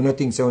 You don't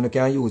think so you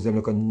can use them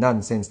like a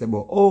nonsense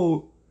about,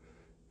 oh,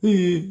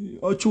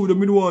 I told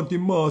them I don't want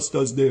him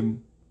masters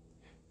them.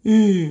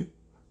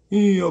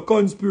 A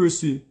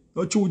conspiracy.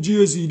 I told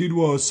Jay-Z did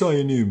want to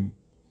sign him.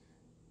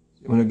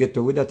 You want to get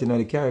away with that in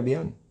the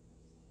Caribbean?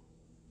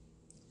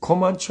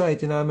 Come and try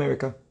it in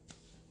America.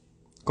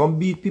 Come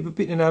beat people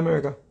pit in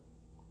America.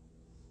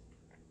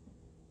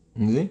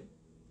 You see?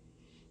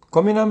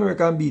 Come in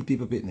America and beat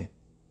people pitney.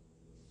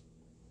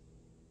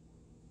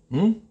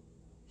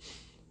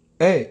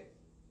 Hey,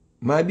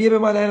 my baby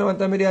mother, you know, one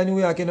time I there in New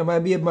York, you know, my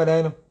baby mother,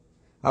 you know,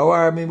 I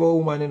worry me about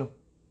woman, you know.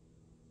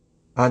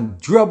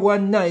 And grab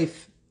one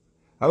knife.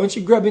 And when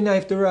she grab a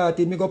knife to rat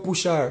it, me go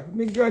push her.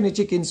 Me granny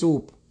chicken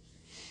soup.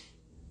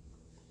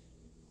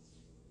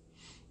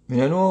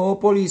 You know how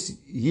police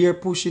here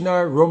pushing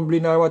her,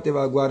 rumbling her,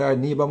 whatever, go on her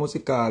neighbor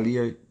must call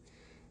here.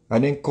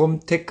 And then come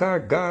take her,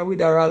 go with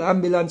her all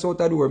ambulance out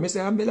the door. Me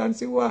say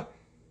ambulance, what?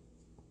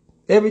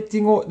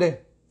 Everything out there.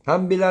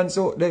 Ambulance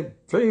out there.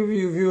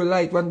 Very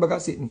light, one bag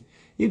of sitting.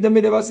 If them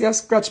never see a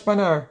scratch pan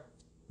her,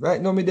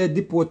 right now me they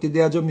deported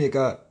there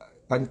Jamaica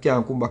and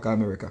can't come back to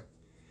America.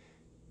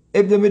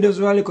 If them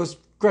just want a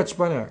scratch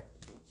pan her.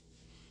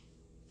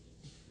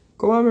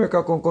 Come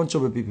America, come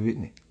trouble people with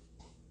me.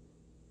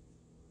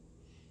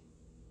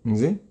 You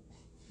see?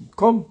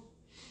 Come.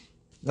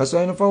 That's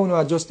why I don't find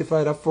I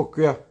justify that fuck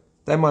yeah.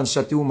 That man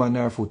shot the woman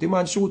in her foot. The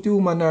man shoot the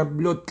woman in her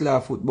blood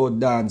clot foot about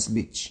dance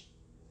bitch.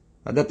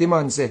 And that the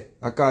man say,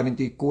 according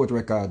to the court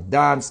record,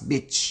 dance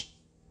bitch.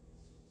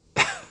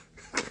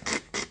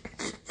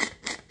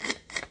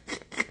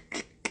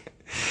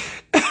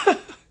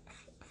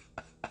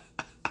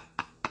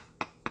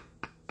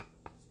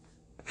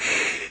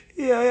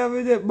 have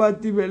it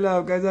bad thing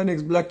laugh because the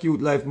next black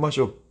youth life mash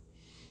up.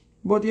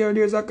 But here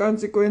there's a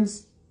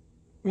consequence.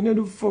 We need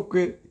to fuck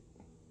with.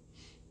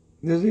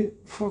 You see?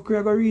 Fuck we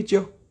are gonna reach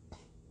you.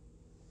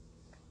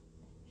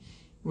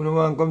 We don't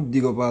want to come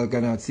dig up all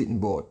kind of sitting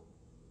board.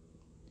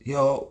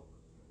 Yo,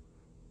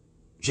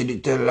 she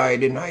did tell lie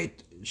the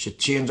night. She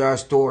changed her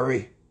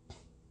story.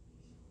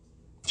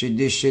 She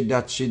this, she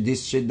that, she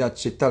this, she that.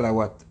 She tell her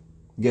what?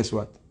 Guess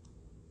what?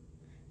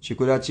 She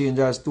could have changed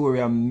her story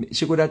and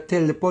she could have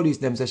tell the police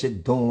them say she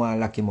don't want to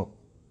lock him up.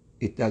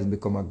 It has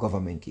become a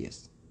government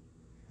case.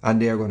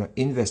 And they are going to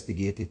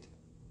investigate it.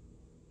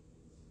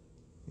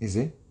 You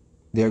see?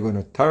 They are going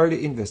to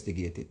thoroughly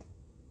investigate it.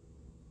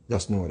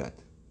 Just know that.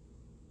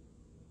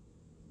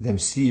 Them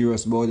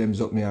serious about them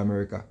up in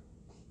America.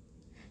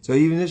 So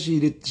even if she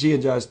did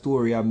change her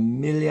story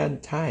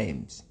 1,000,000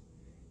 times,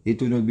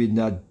 it will not be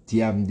that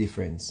damn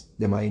difference.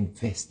 They might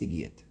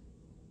investigate.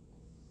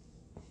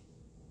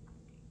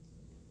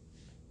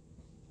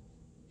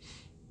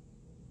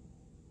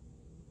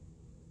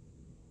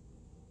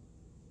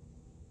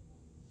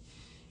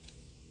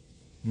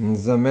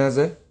 It's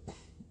amazing.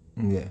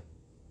 Yeah.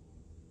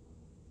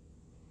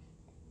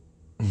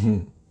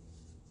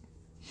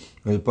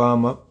 Well,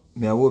 Palmer,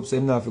 I hope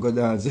say not to go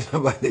dance in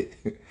nobody.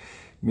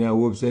 I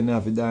hope say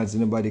not to dance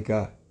in nobody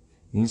car.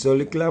 You so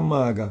little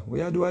maga. What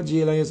you do a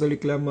jail and you so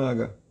little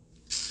maga?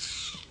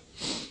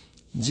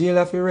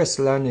 Jail for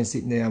wrestler and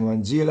sitting there,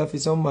 man. Jail for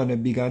some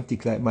man big and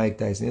thick like Mike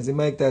Tyson. You see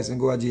Mike Tyson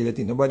go to jail, I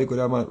think nobody could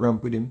have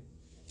ramp with him.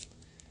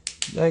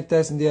 Mike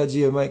Tyson there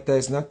jail, Mike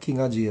Tyson a king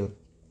of jail.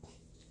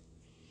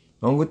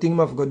 One good thing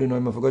I forgot to know,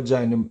 I forgot to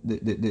join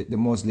the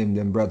Muslim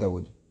them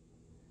brotherhood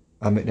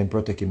and make them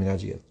protect him in a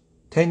jail.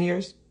 10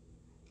 years?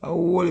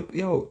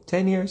 Yo,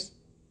 10 years?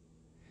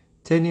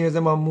 10 years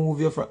them a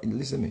move you from.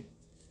 Listen me.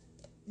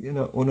 You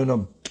know,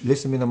 no,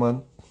 listen me, no,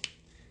 man.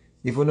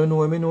 If you don't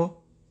know him, you know,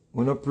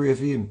 we don't pray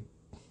for him.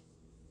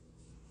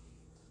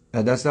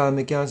 And that's all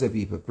I can say,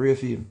 people. Pray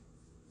for him.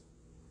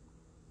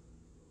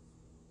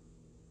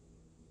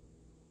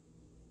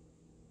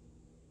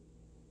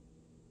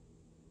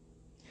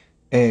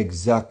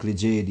 Exactly,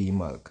 J.D.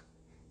 Malk.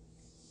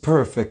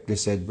 Perfectly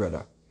said,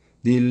 brother.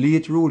 The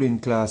elite ruling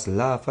class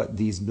laugh at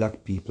these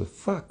black people.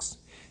 Facts.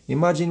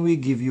 Imagine we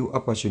give you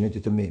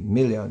opportunity to make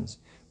millions,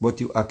 but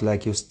you act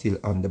like you're still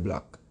on the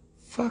block.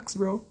 Facts,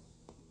 bro.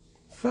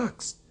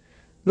 Facts.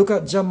 Look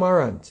at Ja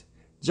Morant.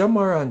 Ja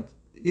Morant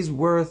is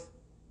worth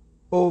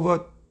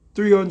over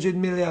 300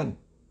 million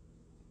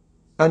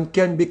and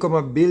can become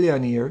a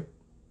billionaire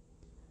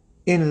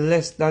in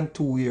less than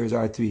 2 years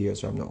or 3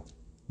 years from now.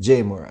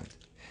 Ja Morant.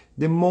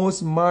 The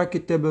most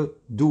marketable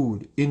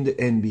dude in the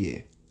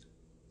NBA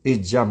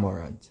is Ja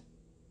Morant.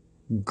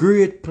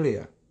 Great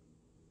player.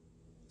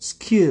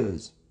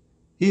 Skills.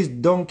 He's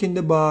dunking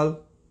the ball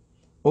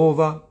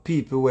over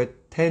people who are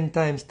 10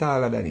 times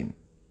taller than him.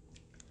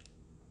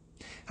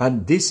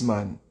 And this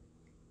man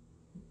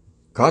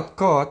got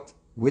caught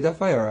with a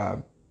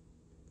firearm.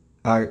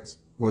 I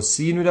was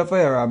seen with a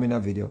firearm in a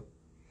video.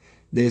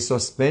 They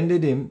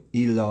suspended him.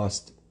 He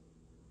lost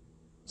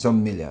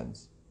some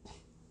millions.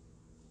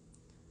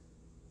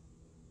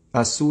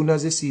 As soon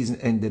as the season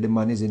ended, the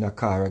man is in a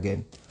car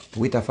again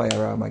with a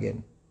firearm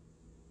again.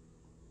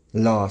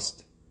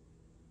 Lost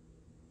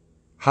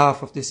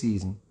half of the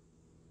season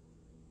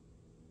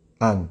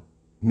and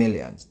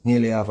millions.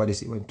 Nearly half of the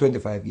season.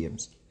 25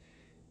 games.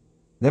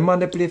 The man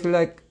they play for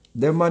like,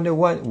 the man they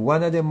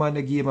one of them man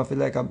the game I feel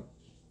like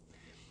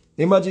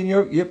imagine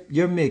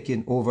you're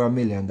making over $1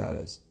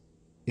 million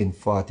in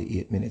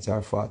 48 minutes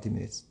or 40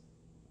 minutes.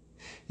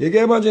 You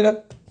can imagine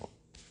that?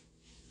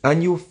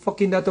 And you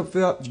fucking that up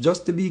for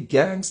just to be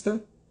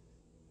gangster?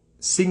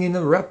 Singing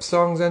rap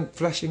songs and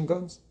flashing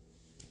guns?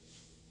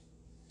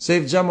 So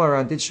if Ja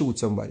Morant did shoot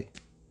somebody,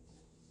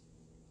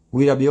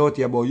 we'd be out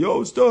here about,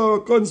 yo, star,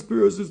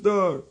 conspiracy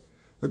star.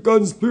 A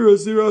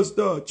conspiracy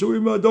star. Show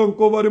him a dunk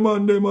over the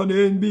man them and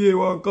the NBA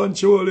want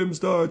control him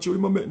star. Show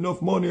him a make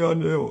enough money on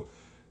them.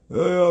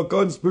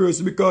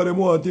 Conspiracy because them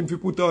want him to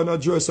put on a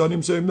dress and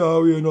him say him nah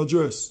wear no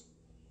dress.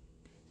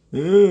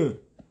 Yeah.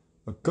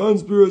 A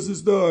conspiracy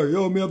star.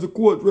 Yo, me have the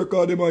court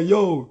record them and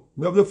yo,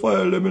 me have the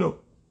file them, you know.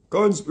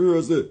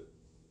 Conspiracy.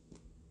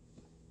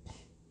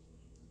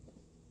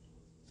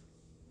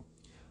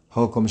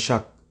 How come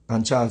Shaq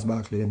and Charles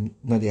Barkley them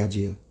not there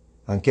jail?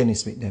 And Kenny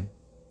Smith them?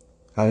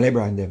 And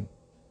LeBron them?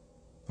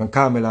 And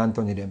Carmelo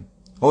Anthony them?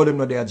 How them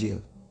not there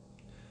jail?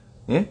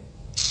 Eh?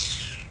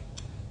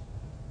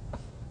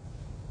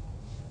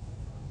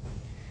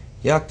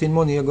 You're acting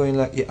money,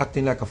 you're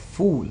acting like a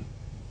fool.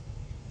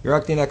 You're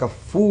acting like a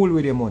fool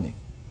with your money.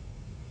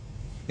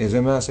 As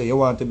a man say, you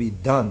want to be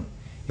done.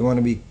 You want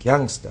to be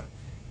gangster.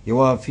 You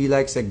want to feel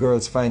like say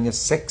girls find you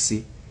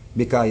sexy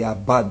because you're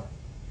bad.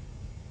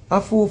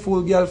 A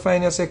fool girl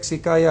find you sexy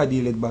because you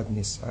deal with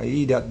badness. I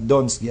eat that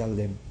dunce girl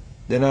them.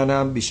 They don't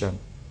have ambition.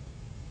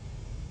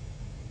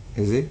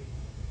 You see?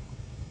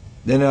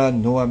 They don't have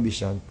no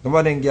ambition. Some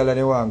of them girls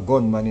they want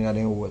gunman in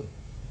their hole.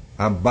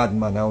 And bad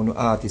man and no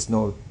artist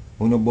now.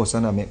 Who no boss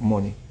and make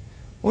money.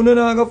 Who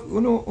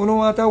no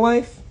want a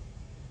wife?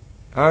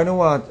 I don't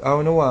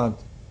want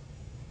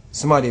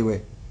somebody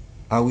way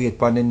I wait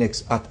for the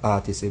next hot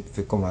artist if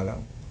he come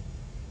along.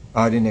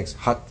 Or the next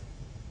hot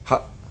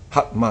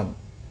man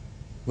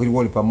with a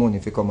whole heap of money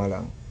if he come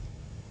along.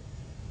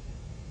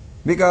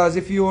 Because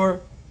if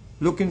you're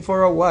looking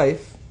for a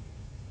wife,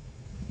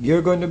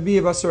 you're going to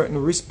behave a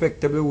certain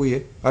respectable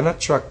way and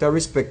attract a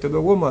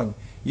respectable woman.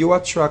 You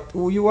attract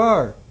who you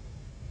are.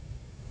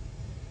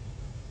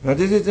 That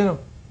is it, you know.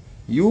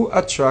 You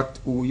attract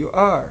who you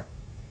are.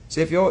 So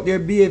if you're out there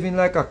behaving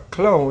like a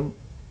clown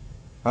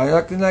and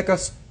acting like a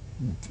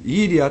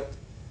idiot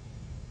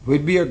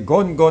with be a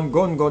gun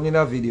in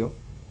a video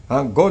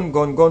and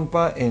gun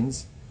per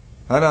ends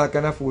and all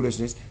kind of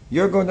foolishness,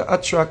 you're going to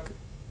attract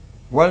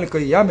one little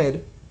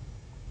yamed,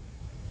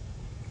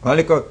 one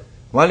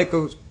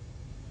little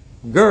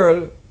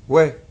girl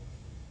where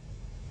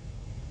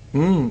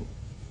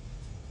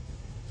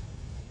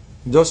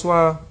just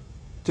want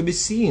to be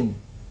seen.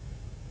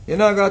 You're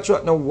not going to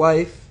attract no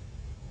wife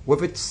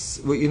with it,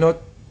 you know,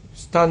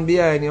 stand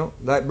behind you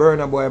like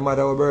Burna Boy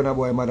mother or Burna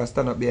Boy mother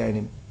stand up behind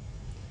him.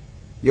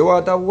 You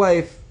want a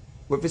wife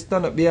with it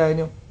stand up behind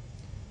you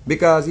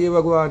because here we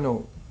go on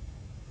now.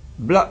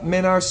 Black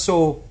men are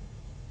so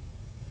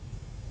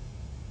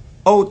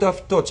out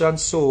of touch and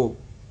so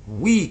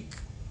weak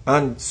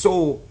and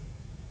so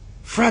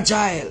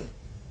fragile.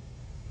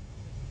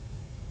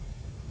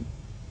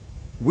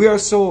 We are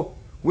so,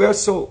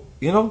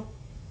 you know,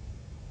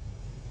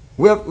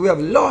 we have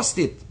lost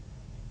it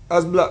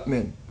as black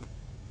men.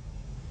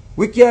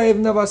 We can't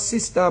even have a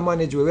sister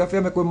manage with. We have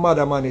to make a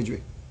mother manage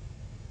with.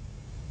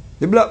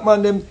 The black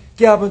man them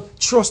can't even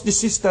trust the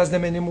sisters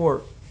them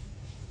anymore.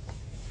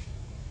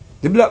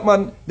 The black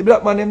man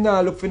them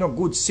now look for no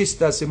good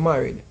sisters to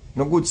marry.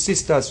 No good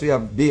sisters to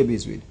have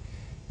babies with.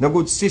 No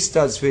good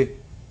sisters to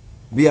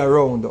be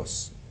around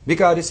us.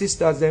 Because the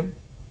sisters them,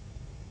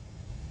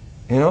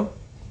 you know,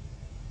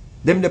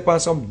 them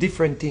depend some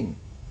different thing.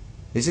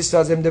 The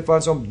sisters them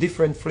depend some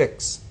different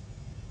flex.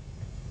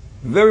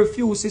 Very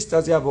few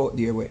sisters you have out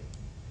there where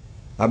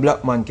a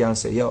black man can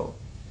say, yo,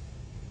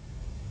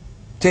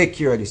 take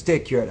care of this,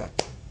 take care of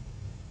that.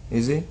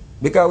 You see?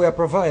 Because we are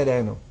provider,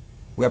 you know.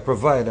 We are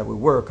provider, we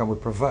work and we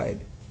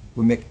provide.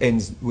 We make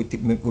ends, we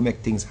make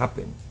things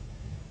happen.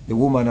 The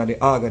woman are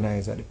the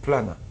organizer, the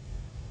planner.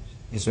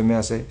 You see what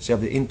I say? She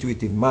have the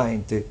intuitive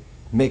mind to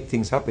make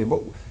things happen.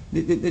 But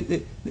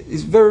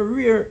it's very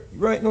rare.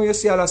 Right now you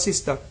see a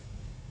sister,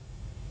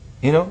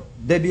 you know,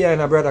 they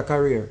behind a brother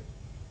career.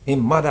 In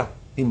mother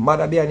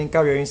behind in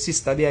career, in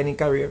sister behind in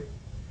career.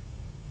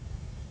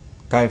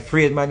 Because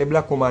afraid man, the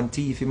black woman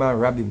thief him and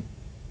rob him.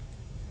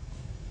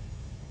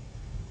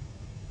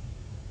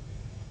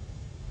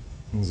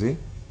 You see?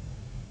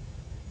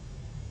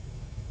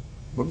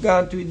 But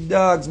gone to with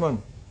dogs,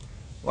 man.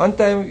 One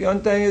time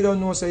you don't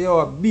know, say,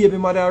 yo, baby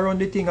mother around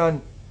the thing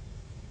and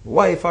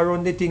wife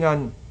around the thing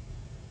and,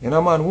 you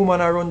know, man,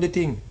 woman around the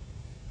thing.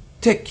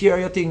 Take care of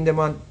your thing, them,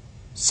 and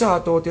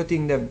sort out your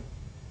thing, them.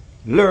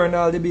 Learn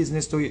all the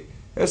business to you.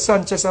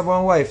 Sanchez have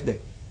one wife there.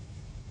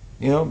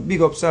 You know,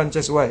 big up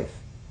Sanchez's wife.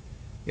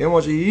 You know how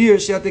much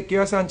years she take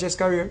care of Sanchez's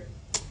career?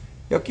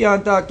 You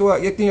can't talk to her.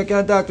 You think you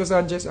can't talk to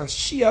Sanchez? And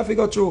she have to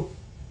go through.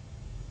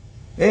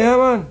 Yeah,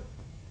 man.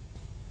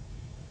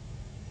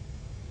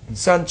 And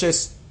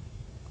Sanchez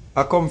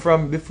I come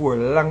from before,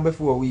 long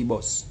before we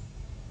bus.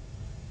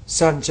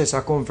 Sanchez I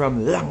come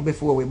from long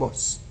before we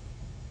bus.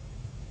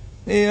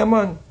 Yeah,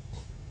 man.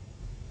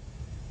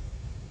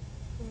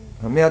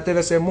 And me I tell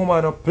her, say,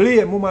 mama no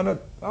play, mama no,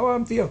 I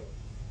want to you.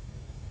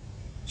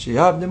 She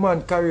have the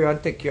man career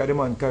and take care of the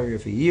man career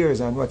for years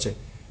and watch it.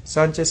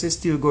 Sanchez is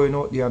still going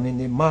out there. I mean,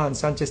 the man,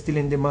 Sanchez still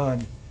in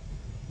demand.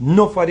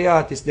 Enough of the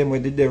artists them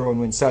with the run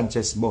when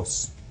Sanchez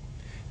bus.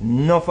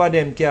 Enough of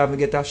them can't even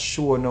get a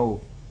show now.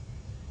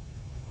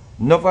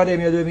 Enough of them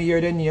you don't even hear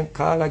their name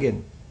call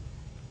again.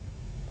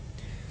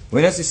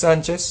 When you see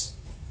Sanchez,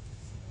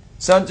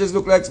 Sanchez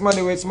look like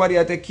somebody with somebody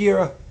I take care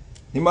of.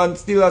 The man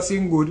still a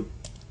sing good.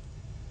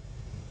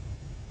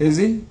 You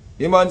see?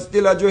 The man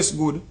still a dress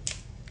good.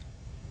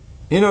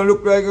 You know,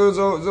 look like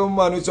some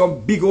man with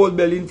some big old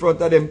belly in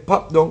front of them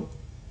pop down.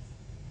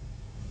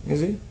 You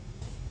see?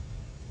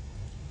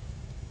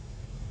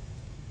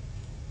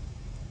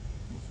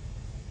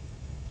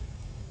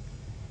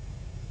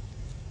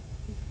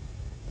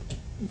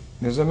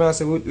 There's a man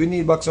say we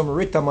need back some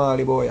Rita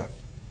Marley boy.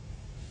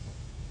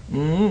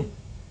 We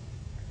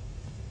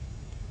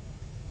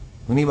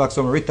need back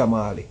some Rita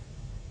Marley.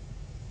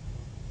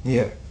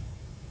 Yeah.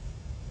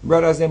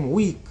 Brothers them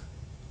weak.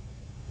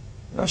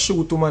 You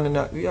shoot a man in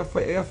that. You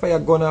fire a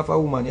gun off a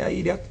woman, you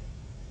idiot.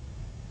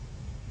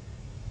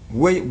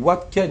 Wait,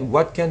 what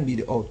can be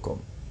the outcome?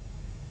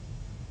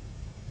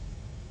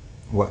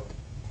 What?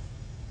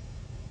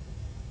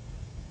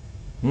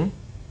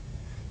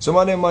 Some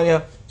of them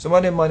man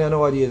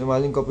nowadays, they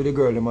link up with the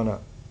girl, they man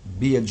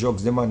be a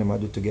drugs, the man they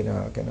do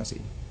together, kind of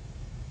see.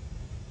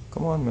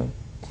 Come on, man.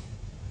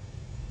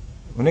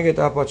 When you get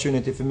the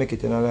opportunity to make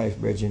it in a life,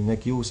 brethren,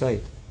 make use of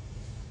it.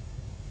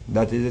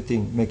 That is the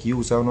thing, make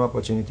use of no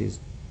opportunities.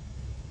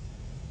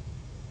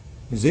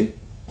 You see?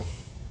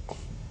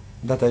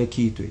 That are the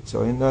key to it.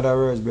 So in other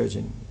words,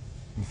 brethren,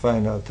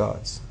 final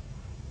thoughts.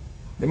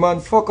 The man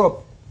fuck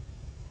up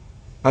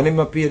and him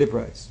a pay the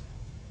price.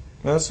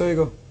 That's how you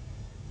go.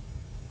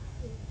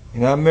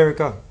 In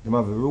America, they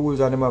have rules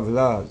and they have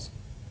laws.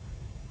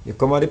 You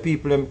come at the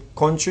people in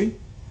country.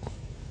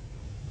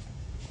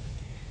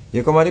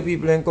 You come at the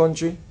people in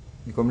country.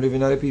 You come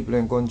living at the people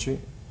in country.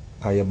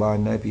 Or you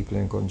born at the people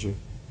in country.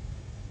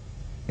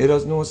 You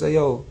just know say,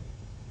 yo,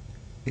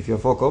 if you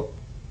fuck up,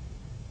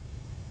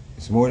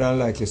 it's more than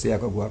likely say I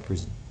could go to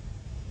prison.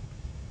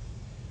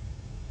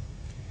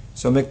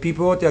 So make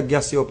people out there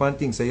gas you up and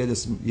think say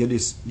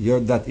you're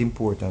that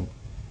important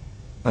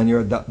and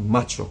you're that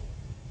macho.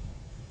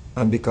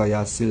 And because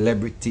you're a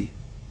celebrity,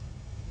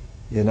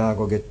 you're not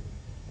going to get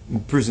a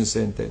prison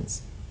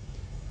sentence.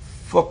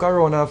 Fuck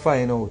around and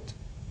find out.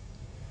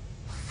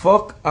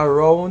 Fuck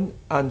around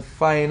and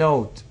find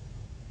out.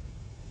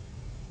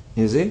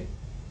 You see?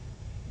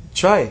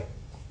 Try.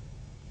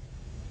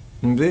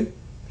 You see?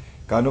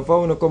 Because if I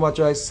want to come and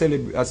try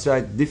celebrate, I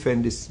try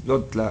defend this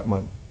blood clot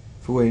man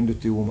for what he do to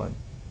the woman.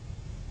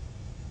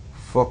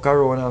 Fuck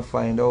around and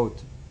find out.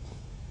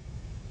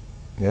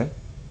 Yeah?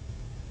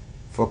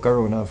 Fuck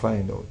around and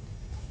find out.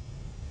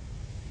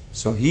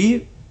 So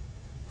he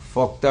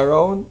fucked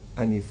around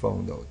and he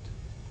found out.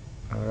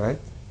 Alright?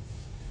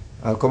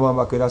 I'll come on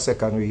back with a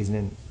second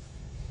reasoning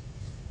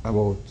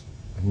about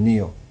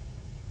Neo.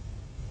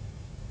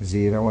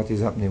 See what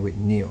is happening with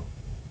Neo.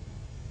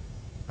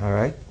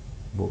 Alright?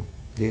 Boom.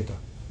 Later.